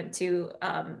important to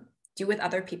do with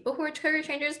other people who are career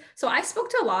changers. So I spoke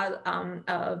to a lot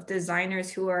of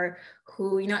designers who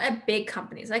you know, at big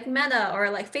companies like Meta or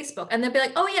like Facebook, and they'll be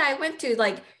like, oh yeah, I went to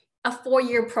like a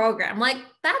 4-year program. Like,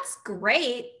 that's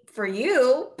great for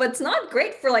you, but it's not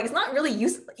great for, like, it's not really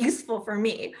useful for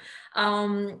me.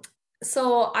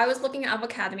 So I was looking at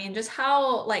Avocademy and just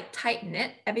how like tight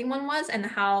knit everyone was, and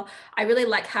how I really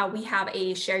like how we have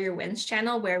a share your wins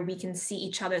channel where we can see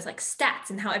each other's like stats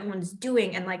and how everyone's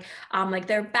doing, and like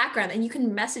their background, and you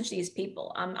can message these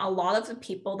people. A lot of the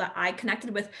people that I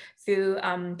connected with through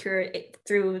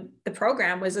the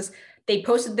program was just, they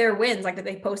posted their wins, like that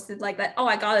they posted like that, oh,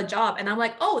 I got a job, and I'm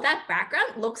like, oh, that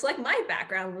background looks like my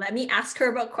background, let me ask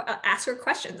her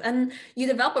questions, and you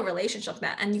develop a relationship with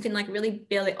that, and you can like really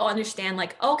understand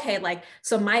like, okay, like,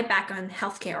 so my background in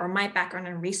healthcare or my background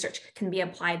in research can be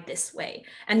applied this way,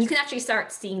 and you can actually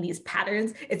start seeing these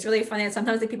patterns. It's really funny, and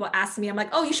sometimes people ask me, I'm like,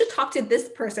 oh, you should talk to this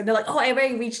person, they're like, oh, I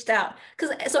already reached out,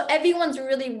 so everyone's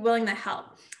really willing to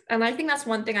help, and I think that's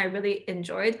one thing I really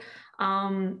enjoyed.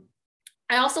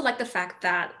 I also like the fact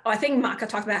that, I think Maka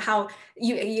talked about how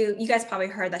you guys probably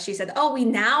heard that she said, oh, we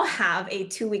now have a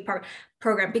 2-week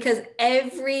program, because I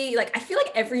feel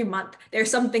like every month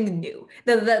there's something new.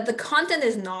 The content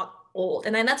is not old.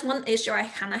 And then that's one issue I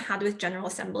kind of had with General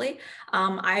Assembly.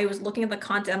 I was looking at the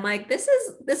content, I'm like, this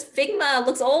Figma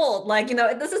looks old. Like,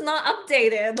 this is not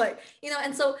updated. Like,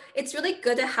 and so it's really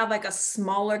good to have like a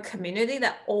smaller community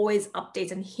that always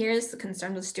updates and hears the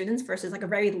concerns of students versus like a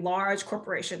very large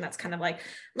corporation that's kind of like,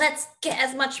 let's get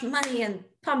as much money and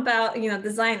pump out,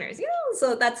 designers,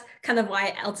 so that's kind of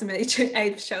why ultimately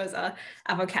I chose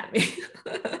Avocademy.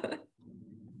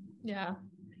 Yeah.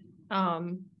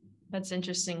 That's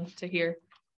interesting to hear.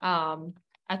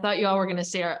 I thought you all were going to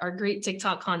say our great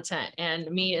TikTok content and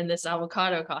me in this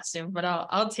avocado costume, but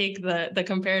I'll take the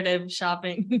comparative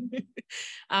shopping.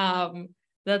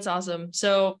 That's awesome.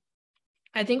 So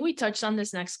I think we touched on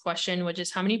this next question, which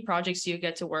is how many projects do you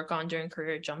get to work on during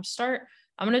Career Jumpstart?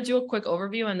 I'm going to do a quick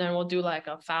overview and then we'll do like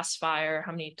a fast fire.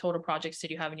 How many total projects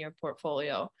did you have in your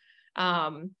portfolio?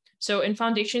 So in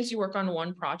foundations, you work on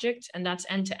one project and that's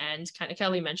end to end. Kind of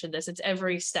Kelly mentioned this, it's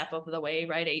every step of the way,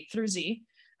 right? A through Z.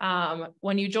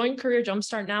 When you join Career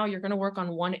Jumpstart now, you're going to work on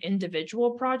one individual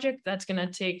project that's going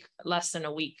to take less than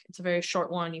a week. It's a very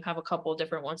short one. You have a couple of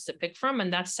different ones to pick from,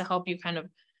 and that's to help you kind of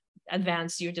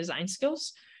advance your design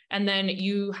skills. And then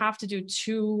you have to do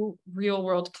 2 real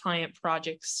world client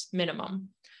projects minimum.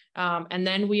 And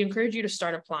then we encourage you to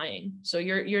start applying. So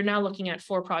you're now looking at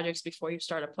 4 projects before you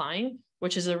start applying,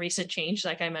 which is a recent change,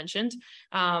 like I mentioned.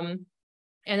 And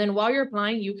then while you're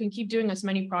applying, you can keep doing as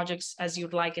many projects as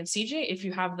you'd like in CJ if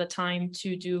you have the time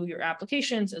to do your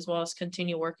applications as well as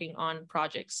continue working on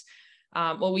projects.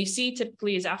 What we see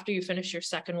typically is after you finish your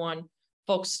second one,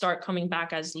 folks start coming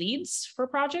back as leads for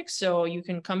projects. So you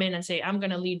can come in and say, I'm going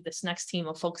to lead this next team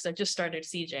of folks that just started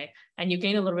CJ, and you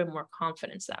gain a little bit more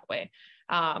confidence that way.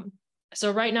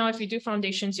 So right now, if you do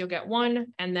foundations, you'll get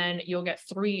 1, and then you'll get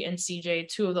 3 in CJ,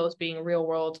 2 of those being real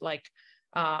world, like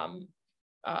collaborative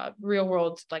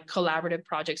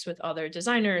projects with other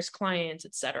designers, clients,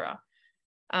 etc.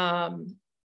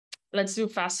 Let's do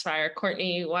fast fire.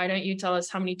 Courtney, why don't you tell us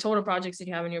how many total projects did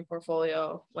you have in your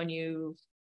portfolio when you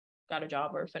got a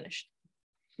job or finished?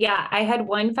 Yeah, I had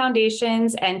 1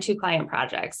 foundations and 2 client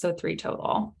projects, so 3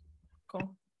 total.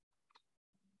 Cool.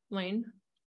 Blein?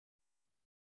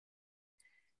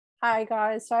 Hi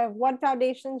guys, so I have 1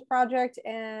 foundations project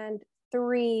and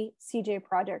 3 CJ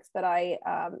projects that I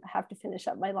have to finish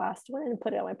up my last one and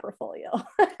put it on my portfolio.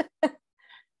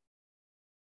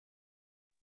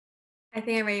 I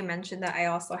think I already mentioned that I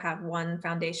also have 1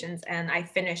 foundations and I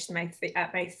finished my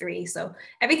 3. So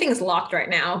everything's locked right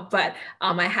now, but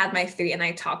I had my 3 and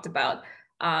I talked about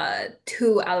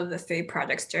 2 out of the 3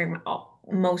 projects during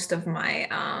most of my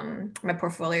my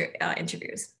portfolio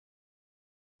interviews.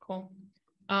 Cool.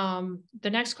 The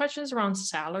next question is around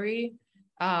salary.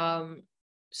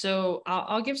 So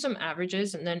I'll give some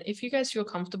averages, and then if you guys feel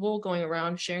comfortable going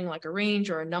around sharing like a range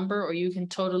or a number, or you can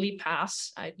totally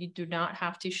pass, you do not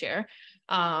have to share.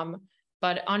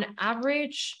 But on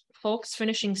average, folks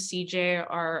finishing CJ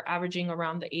are averaging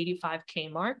around the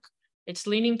 85K mark. It's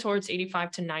leaning towards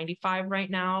 85 to 95 right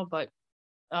now, but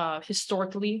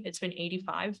historically it's been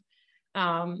 85.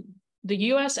 The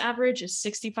US average is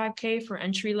 65K for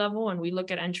entry level, and we look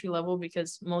at entry level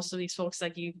because most of these folks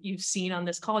like you've seen on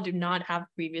this call do not have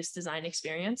previous design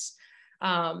experience.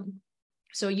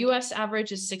 So US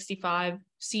average is 65,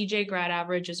 CJ grad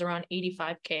average is around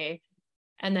 85K.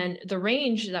 And then the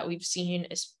range that we've seen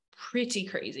is pretty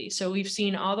crazy. So we've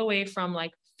seen all the way from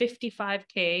like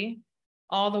 55K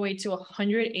all the way to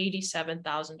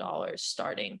 $187,000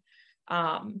 starting.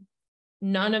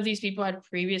 None of these people had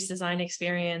previous design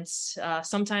experience.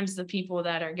 Sometimes the people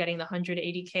that are getting the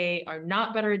 180K are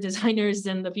not better designers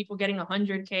than the people getting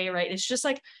 100K, right? It's just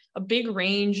like a big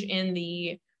range in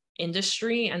the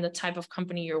industry and the type of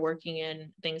company you're working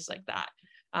in, things like that.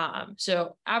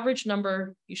 So average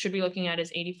number you should be looking at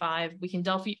is 85. We can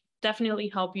definitely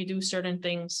help you do certain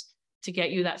things to get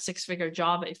you that 6-figure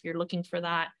job if you're looking for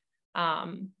that.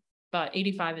 But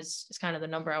 85 is kind of the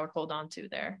number I would hold on to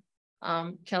there.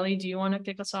 Kelly, do you want to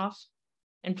kick us off?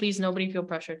 And please, nobody feel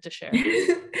pressured to share.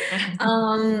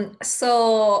 My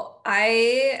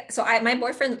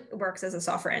boyfriend works as a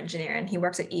software engineer and he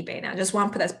works at eBay now. Just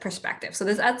want to put that perspective. So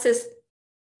that's his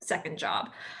second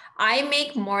job. I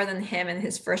make more than him in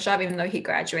his first job, even though he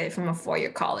graduated from a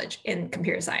 4-year college in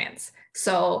computer science.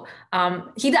 So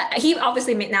he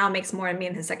obviously now makes more than me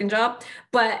in his second job,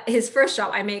 but his first job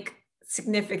I make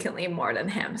significantly more than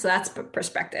him. So that's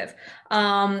perspective.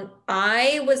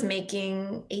 I was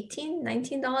making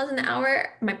 $19 an hour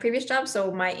my previous job. So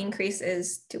my increase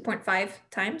is 2.5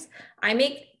 times. I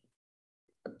make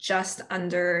just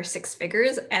under 6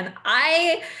 figures, and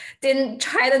I didn't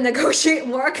try to negotiate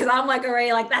more because I'm like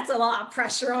already like that's a lot of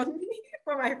pressure on me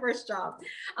for my first job.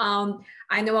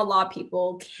 I know a lot of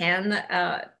people can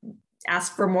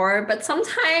ask for more, but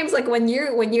sometimes like when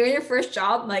you're in your first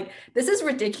job, like this is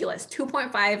ridiculous,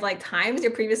 2.5 like times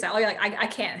your previous salary, like I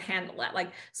can't handle that.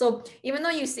 Like, so even though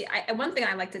you see, one thing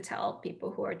I like to tell people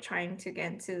who are trying to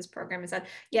get into this program is that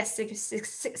yes,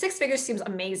 six figures seems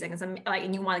amazing, it's like,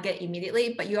 and you want to get it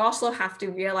immediately, but you also have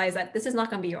to realize that this is not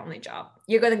going to be your only job.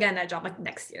 You're going to get that job like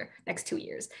next year, next 2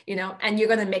 years, you know, and you're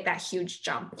going to make that huge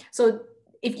jump. So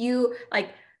if you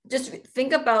like just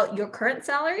think about your current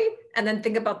salary and then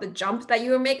think about the jump that you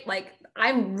will make. Like,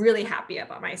 I'm really happy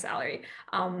about my salary.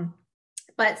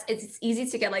 But it's easy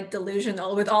to get like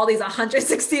delusional with all these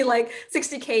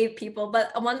 60K people.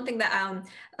 But one thing that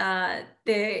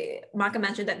Marco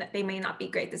mentioned that they may not be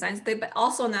great designers, but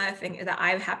also another thing that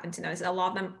I've happened to notice, a lot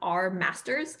of them are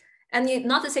masters. And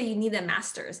not to say you need a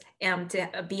master's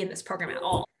to be in this program at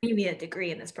all. You need a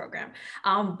degree in this program.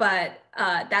 But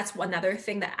that's another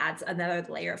thing that adds another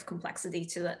layer of complexity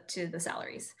to the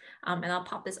salaries. And I'll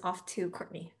pop this off to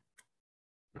Courtney.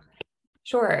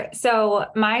 Sure. So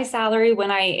my salary, when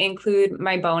I include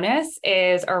my bonus,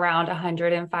 is around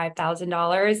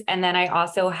 $105,000. And then I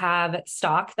also have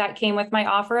stock that came with my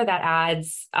offer that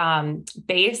adds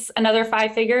base another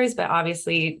 5 figures. But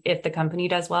obviously, if the company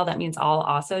does well, that means I'll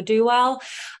also do well.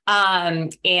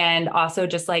 And also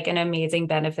just like an amazing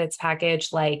benefits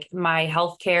package. Like my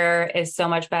healthcare is so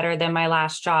much better than my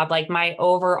last job. Like my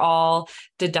overall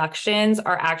deductions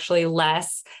are actually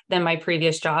less than my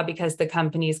previous job because the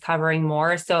company's covering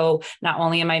more. So not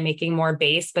only am I making more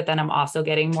base, but then I'm also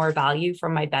getting more value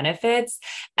from my benefits.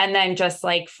 And then just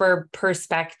like for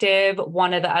perspective,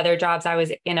 one of the other jobs I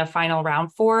was in a final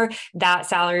round for, that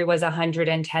salary was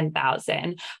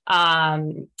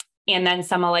 $110,000. And then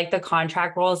some of like the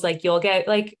contract roles, like you'll get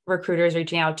like recruiters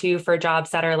reaching out to you for jobs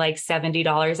that are like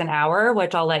 $70 an hour,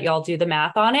 which I'll let y'all do the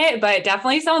math on it. But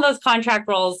definitely some of those contract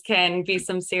roles can be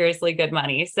some seriously good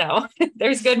money. So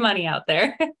there's good money out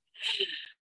there.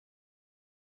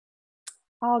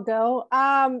 I'll go.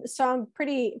 So I'm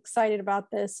pretty excited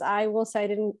about this. I will say I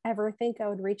didn't ever think I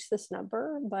would reach this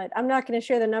number, but I'm not going to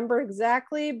share the number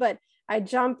exactly, but I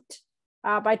jumped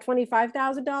by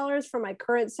 $25,000 from my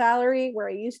current salary where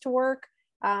I used to work.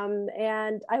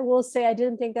 And I will say I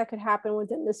didn't think that could happen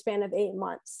within the span of 8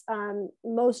 months.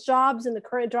 Most jobs in the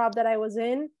current job that I was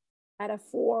in had a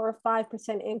 4 or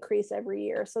 5% increase every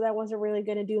year. So that wasn't really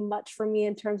going to do much for me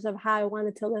in terms of how I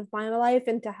wanted to live my life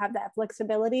and to have that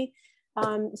flexibility.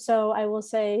 So I will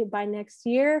say by next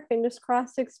year, fingers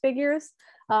crossed, 6 figures.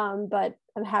 But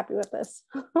I'm happy with this.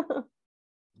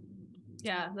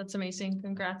 Yeah, that's amazing.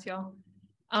 Congrats, y'all.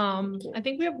 I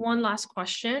think we have one last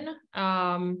question.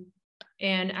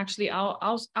 And actually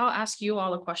I'll ask you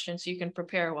all a question so you can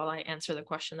prepare while I answer the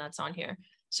question that's on here.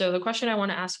 So the question I want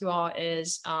to ask you all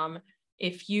is,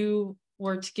 if you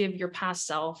were to give your past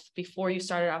self before you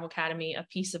started Avocademy a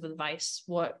piece of advice,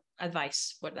 what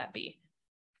advice would that be?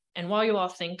 And while you all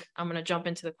think, I'm going to jump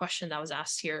into the question that was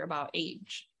asked here about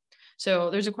age. So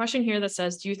there's a question here that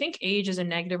says, do you think age is a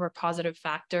negative or positive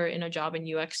factor in a job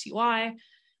in UX UI?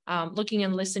 Looking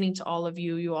and listening to all of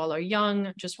you, you all are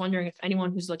young. Just wondering if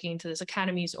anyone who's looking into this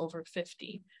academy is over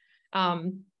 50.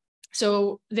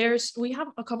 So we have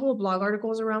a couple of blog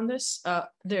articles around this.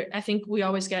 I think we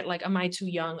always get like, am I too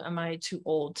young? Am I too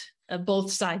old?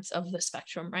 Both sides of the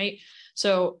spectrum, right?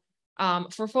 So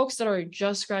for folks that are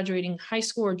just graduating high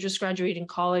school or just graduating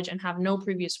college and have no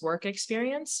previous work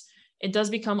experience, it does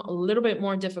become a little bit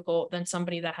more difficult than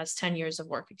somebody that has 10 years of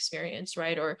work experience,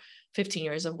 right? Or 15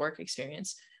 years of work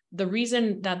experience. The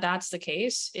reason that that's the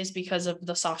case is because of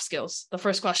the soft skills. The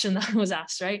first question that was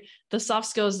asked, right? The soft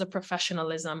skills, the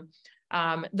professionalism,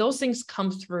 those things come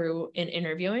through in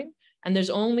interviewing. And there's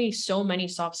only so many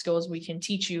soft skills we can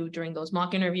teach you during those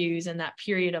mock interviews and that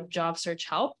period of job search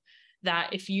help, that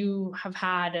if you have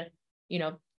had,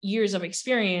 years of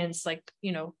experience, like,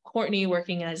 Courtney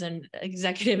working as an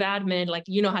executive admin, like,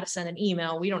 you know how to send an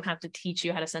email. We don't have to teach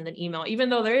you how to send an email, even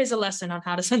though there is a lesson on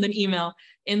how to send an email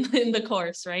in the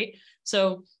course, right?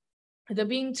 So the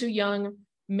being too young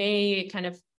may kind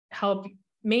of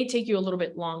may take you a little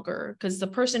bit longer because the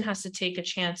person has to take a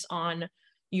chance on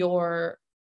your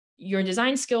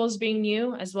design skills being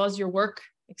new, as well as your work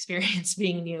experience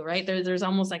being new, right? There's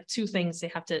almost like 2 things they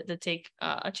have to take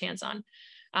a chance on.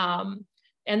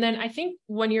 And then I think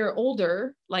when you're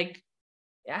older, like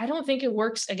I don't think it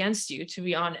works against you, to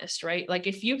be honest, right? Like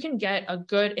if you can get a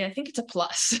good, I think it's a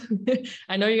plus.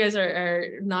 I know you guys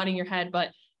are nodding your head,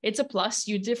 but it's a plus.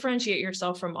 You differentiate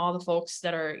yourself from all the folks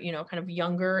that are, you know, kind of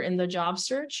younger in the job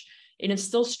search. It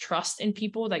instills trust in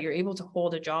people that you're able to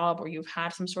hold a job or you've had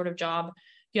some sort of job.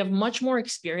 You have much more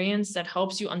experience that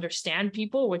helps you understand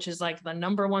people, which is like the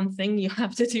number one thing you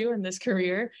have to do in this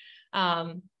career.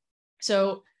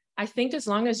 So I think as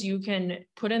long as you can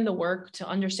put in the work to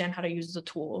understand how to use the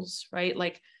tools, right?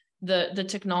 Like the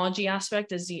technology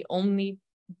aspect is the only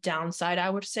downside, I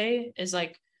would say, is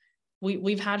like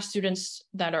we've had students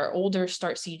that are older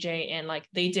start CJ and like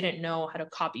they didn't know how to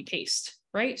copy paste,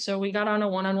 right? So we got on a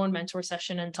one-on-one mentor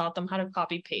session and taught them how to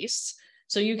copy paste.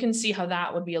 So you can see how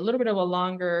that would be a little bit of a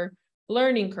longer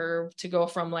learning curve to go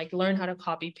from like learn how to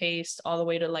copy paste all the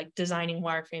way to like designing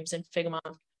wireframes in Figma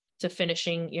to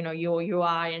finishing, you know, your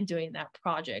UI and doing that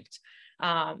project.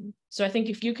 So I think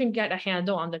if you can get a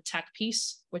handle on the tech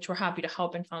piece, which we're happy to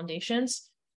help in foundations,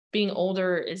 being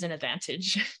older is an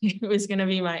advantage. It was going to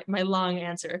be my long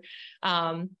answer.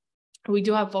 We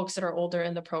do have folks that are older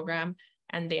in the program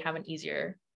and they have an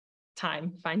easier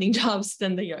time finding jobs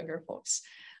than the younger folks.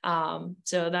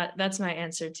 So that's my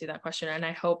answer to that question. And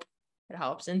I hope it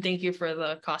helps. And thank you for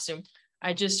the costume.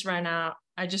 I just ran out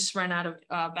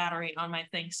of battery on my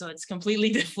thing, so it's completely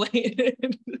deflated.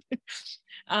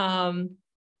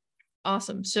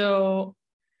 Awesome. So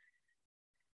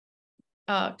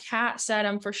Kat said,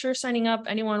 I'm for sure signing up.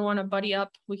 Anyone want to buddy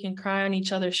up? We can cry on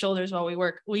each other's shoulders while we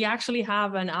work. We actually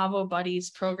have an Avo Buddies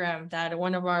program that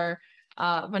one of our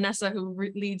Vanessa, who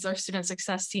leads our student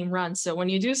success team, runs. So when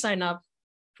you do sign up,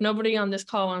 if nobody on this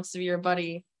call wants to be your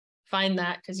buddy, find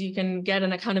that, because you can get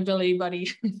an accountability buddy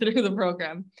through the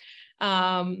program.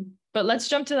 But let's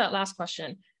jump to that last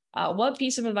question. What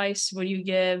piece of advice would you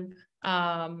give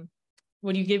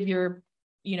your,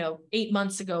 8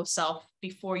 months ago self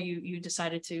before you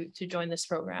decided to join this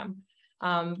program?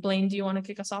 Blein, do you want to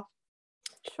kick us off?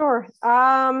 Sure.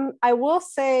 I will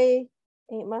say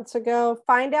 8 months ago,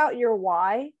 find out your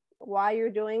why you're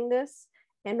doing this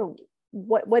and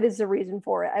what is the reason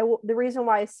for it. The reason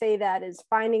why I say that is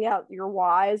finding out your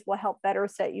whys will help better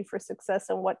set you for success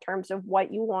in what terms of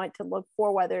what you want to look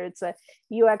for, whether it's a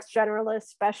UX generalist,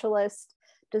 specialist,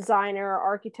 designer,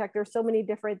 architect. There's so many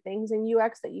different things in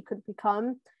UX that you could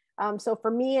become. So for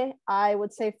me, I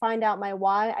would say find out my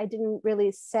why. I didn't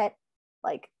really set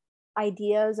like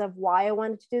ideas of why I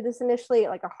wanted to do this initially,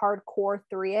 like a hardcore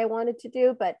 3 I wanted to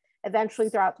do, but eventually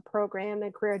throughout the program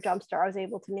and Career Jumpstart, I was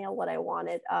able to nail what I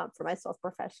wanted for myself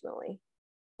professionally.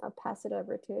 I'll pass it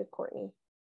over to Courtney.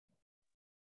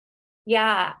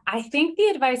 Yeah, I think the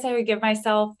advice I would give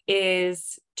myself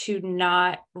is to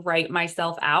not write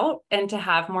myself out and to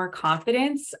have more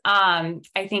confidence.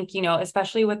 I think,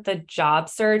 especially with the job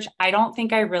search, I don't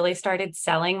think I really started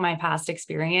selling my past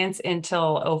experience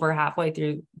until over halfway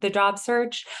through the job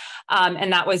search.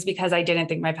 And that was because I didn't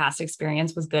think my past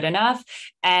experience was good enough.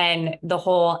 And the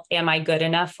whole, am I good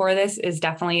enough for this, is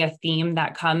definitely a theme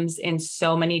that comes in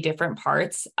so many different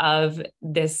parts of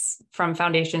this, from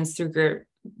foundations through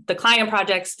the client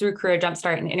projects, through Career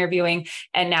Jumpstart and interviewing,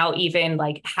 and now even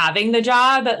like having the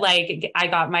job. Like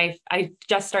I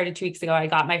just started 2 weeks ago. I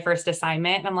got my first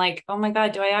assignment and I'm like, oh my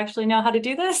God, do I actually know how to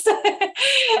do this?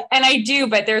 And I do,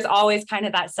 but there's always kind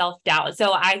of that self-doubt.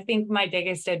 So I think my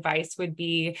biggest advice would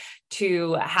be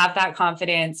to have that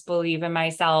confidence, believe in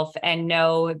myself, and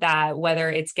know that whether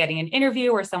it's getting an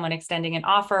interview or someone extending an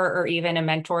offer or even a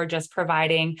mentor just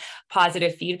providing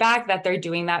positive feedback, that they're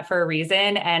doing that for a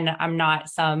reason. And I'm not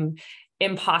some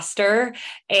imposter,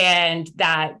 and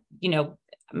that,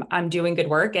 I'm doing good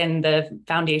work, and the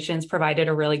foundations provided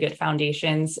a really good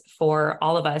foundations for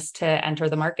all of us to enter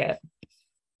the market.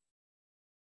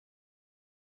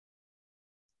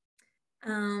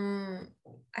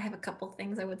 I have a couple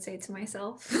things I would say to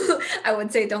myself. I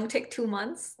would say don't take 2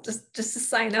 months just to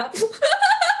sign up.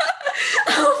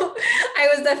 I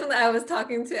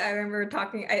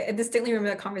distinctly remember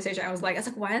that conversation. I was like,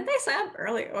 why didn't they sign up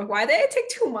early? Like, why did it take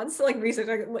 2 months to like research?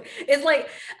 It's like,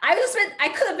 I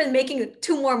could have been making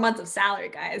 2 more months of salary,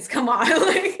 guys. Come on.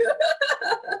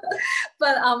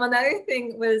 But another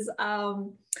thing was,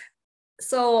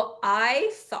 so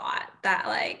I thought that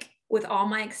like, with all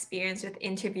my experience with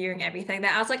interviewing, everything,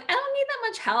 that I was like, I don't need that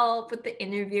much help with the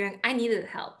interviewing. I needed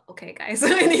help. Okay, guys, I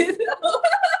needed help.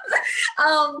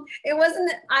 I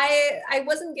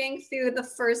wasn't getting through the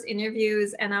first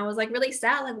interviews, and I was like really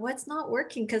sad, like what's not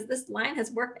working? Because this line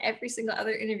has worked every single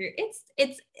other interview.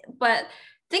 But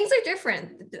things are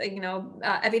different,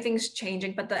 everything's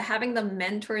changing, but having the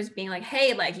mentors being like,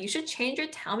 hey, like you should change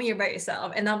tell me about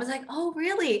yourself. And I was like, oh,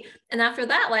 really? And after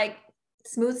that, like,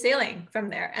 smooth sailing from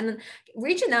there. And then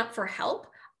reaching out for help.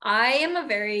 I am a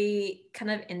very kind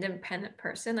of independent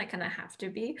person. I kind of have to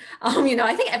be.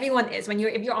 I think everyone is.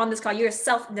 If you're on this call, you're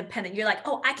self-independent. You're like,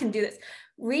 oh, I can do this.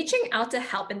 Reaching out to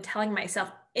help and telling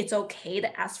myself it's okay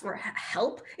to ask for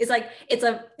help is like, it's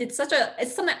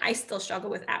something I still struggle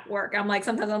with at work.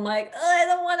 Sometimes I'm like, oh, I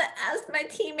don't want to ask my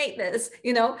teammate this,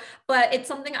 but it's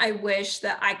something I wish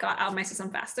that I got out of my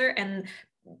system faster. And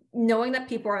knowing that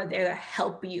people are there to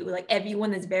help you, like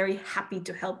everyone is very happy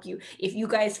to help you. If you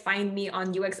guys find me on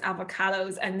UX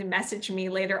Avocados and message me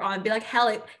later on, be like,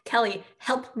 Kelly,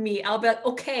 help me. I'll be like,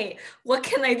 okay, what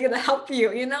can I do to help you?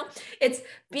 It's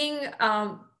being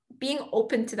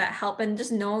open to that help and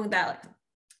just knowing that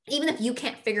even if you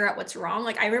can't figure out what's wrong.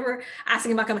 Like I remember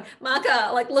asking Maka,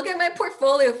 like look at my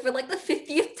portfolio for like the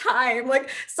 50th time,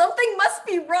 like something must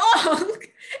be wrong.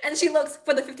 And she looks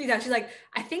for the 50th time. She's like,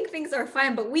 I think things are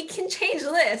fine, but we can change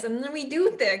this. And then we do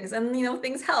things and,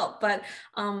 things help. But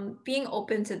being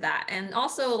open to that. And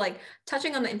also like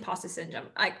touching on the imposter syndrome,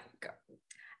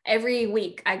 every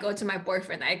week I go to my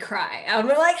boyfriend, I cry. I'm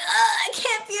like, I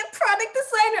can't be a product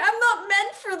designer. I'm not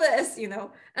meant for this,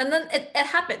 And then it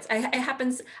happens. It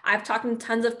happens. I've talked to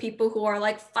tons of people who are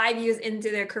like 5 years into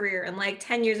their career and like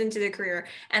 10 years into their career.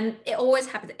 And it always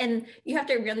happens. And you have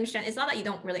to really understand, it's not that you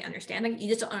don't really understand it. You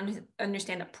just don't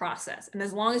understand the process. And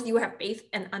as long as you have faith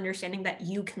and understanding that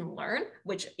you can learn,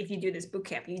 which if you do this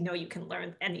bootcamp, you can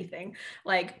learn anything,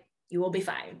 like you will be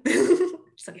fine.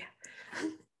 So yeah.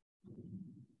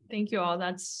 Thank you all.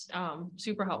 That's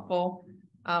super helpful.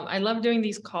 I love doing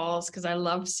these calls because I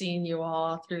love seeing you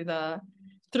all through the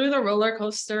roller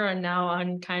coaster and now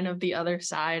on kind of the other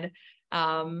side.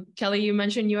 Kelly, you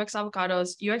mentioned UX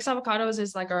Avocados. UX Avocados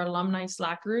is like our alumni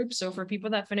Slack group. So for people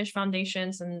that finish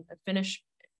foundations or finish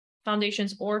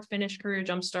Career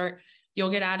Jumpstart,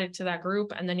 you'll get added to that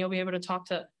group and then you'll be able to talk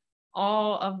to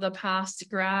all of the past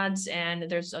grads, and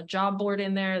there's a job board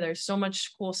in there. There's so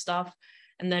much cool stuff.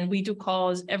 And then we do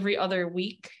calls every other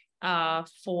week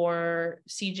for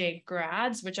CJ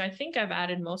grads, which I think I've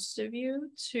added most of you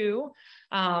to.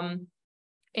 And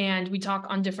we talk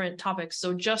on different topics.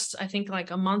 So just, I think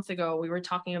like a month ago, we were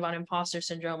talking about imposter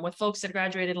syndrome with folks that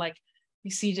graduated like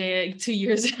CJ 2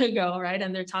 years ago, right?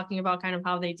 And they're talking about kind of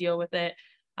how they deal with it.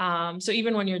 So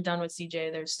even when you're done with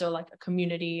CJ, there's still like a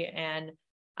community, and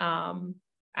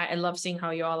I love seeing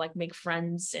how you all like make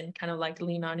friends and kind of like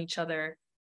lean on each other.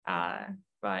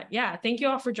 But yeah, thank you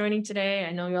all for joining today.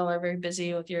 I know you all are very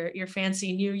busy with your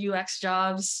fancy new UX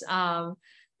jobs,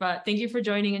 but thank you for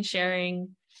joining and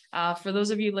sharing. For those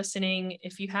of you listening,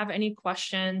 if you have any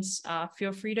questions,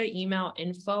 feel free to email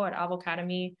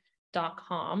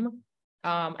info@avocademy.com.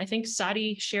 I think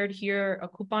Sadi shared here a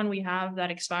coupon we have that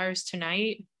expires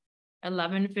tonight,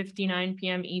 11:59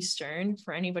 p.m. Eastern,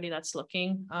 for anybody that's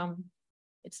looking.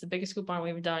 It's the biggest coupon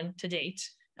we've done to date.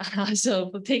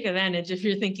 So take advantage if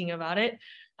you're thinking about it.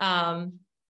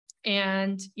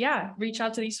 And yeah, reach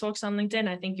out to these folks on LinkedIn.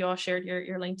 I think you all shared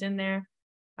your LinkedIn there.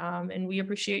 And we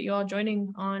appreciate you all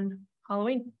joining on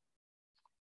Halloween.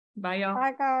 Bye, y'all.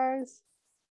 Bye, guys.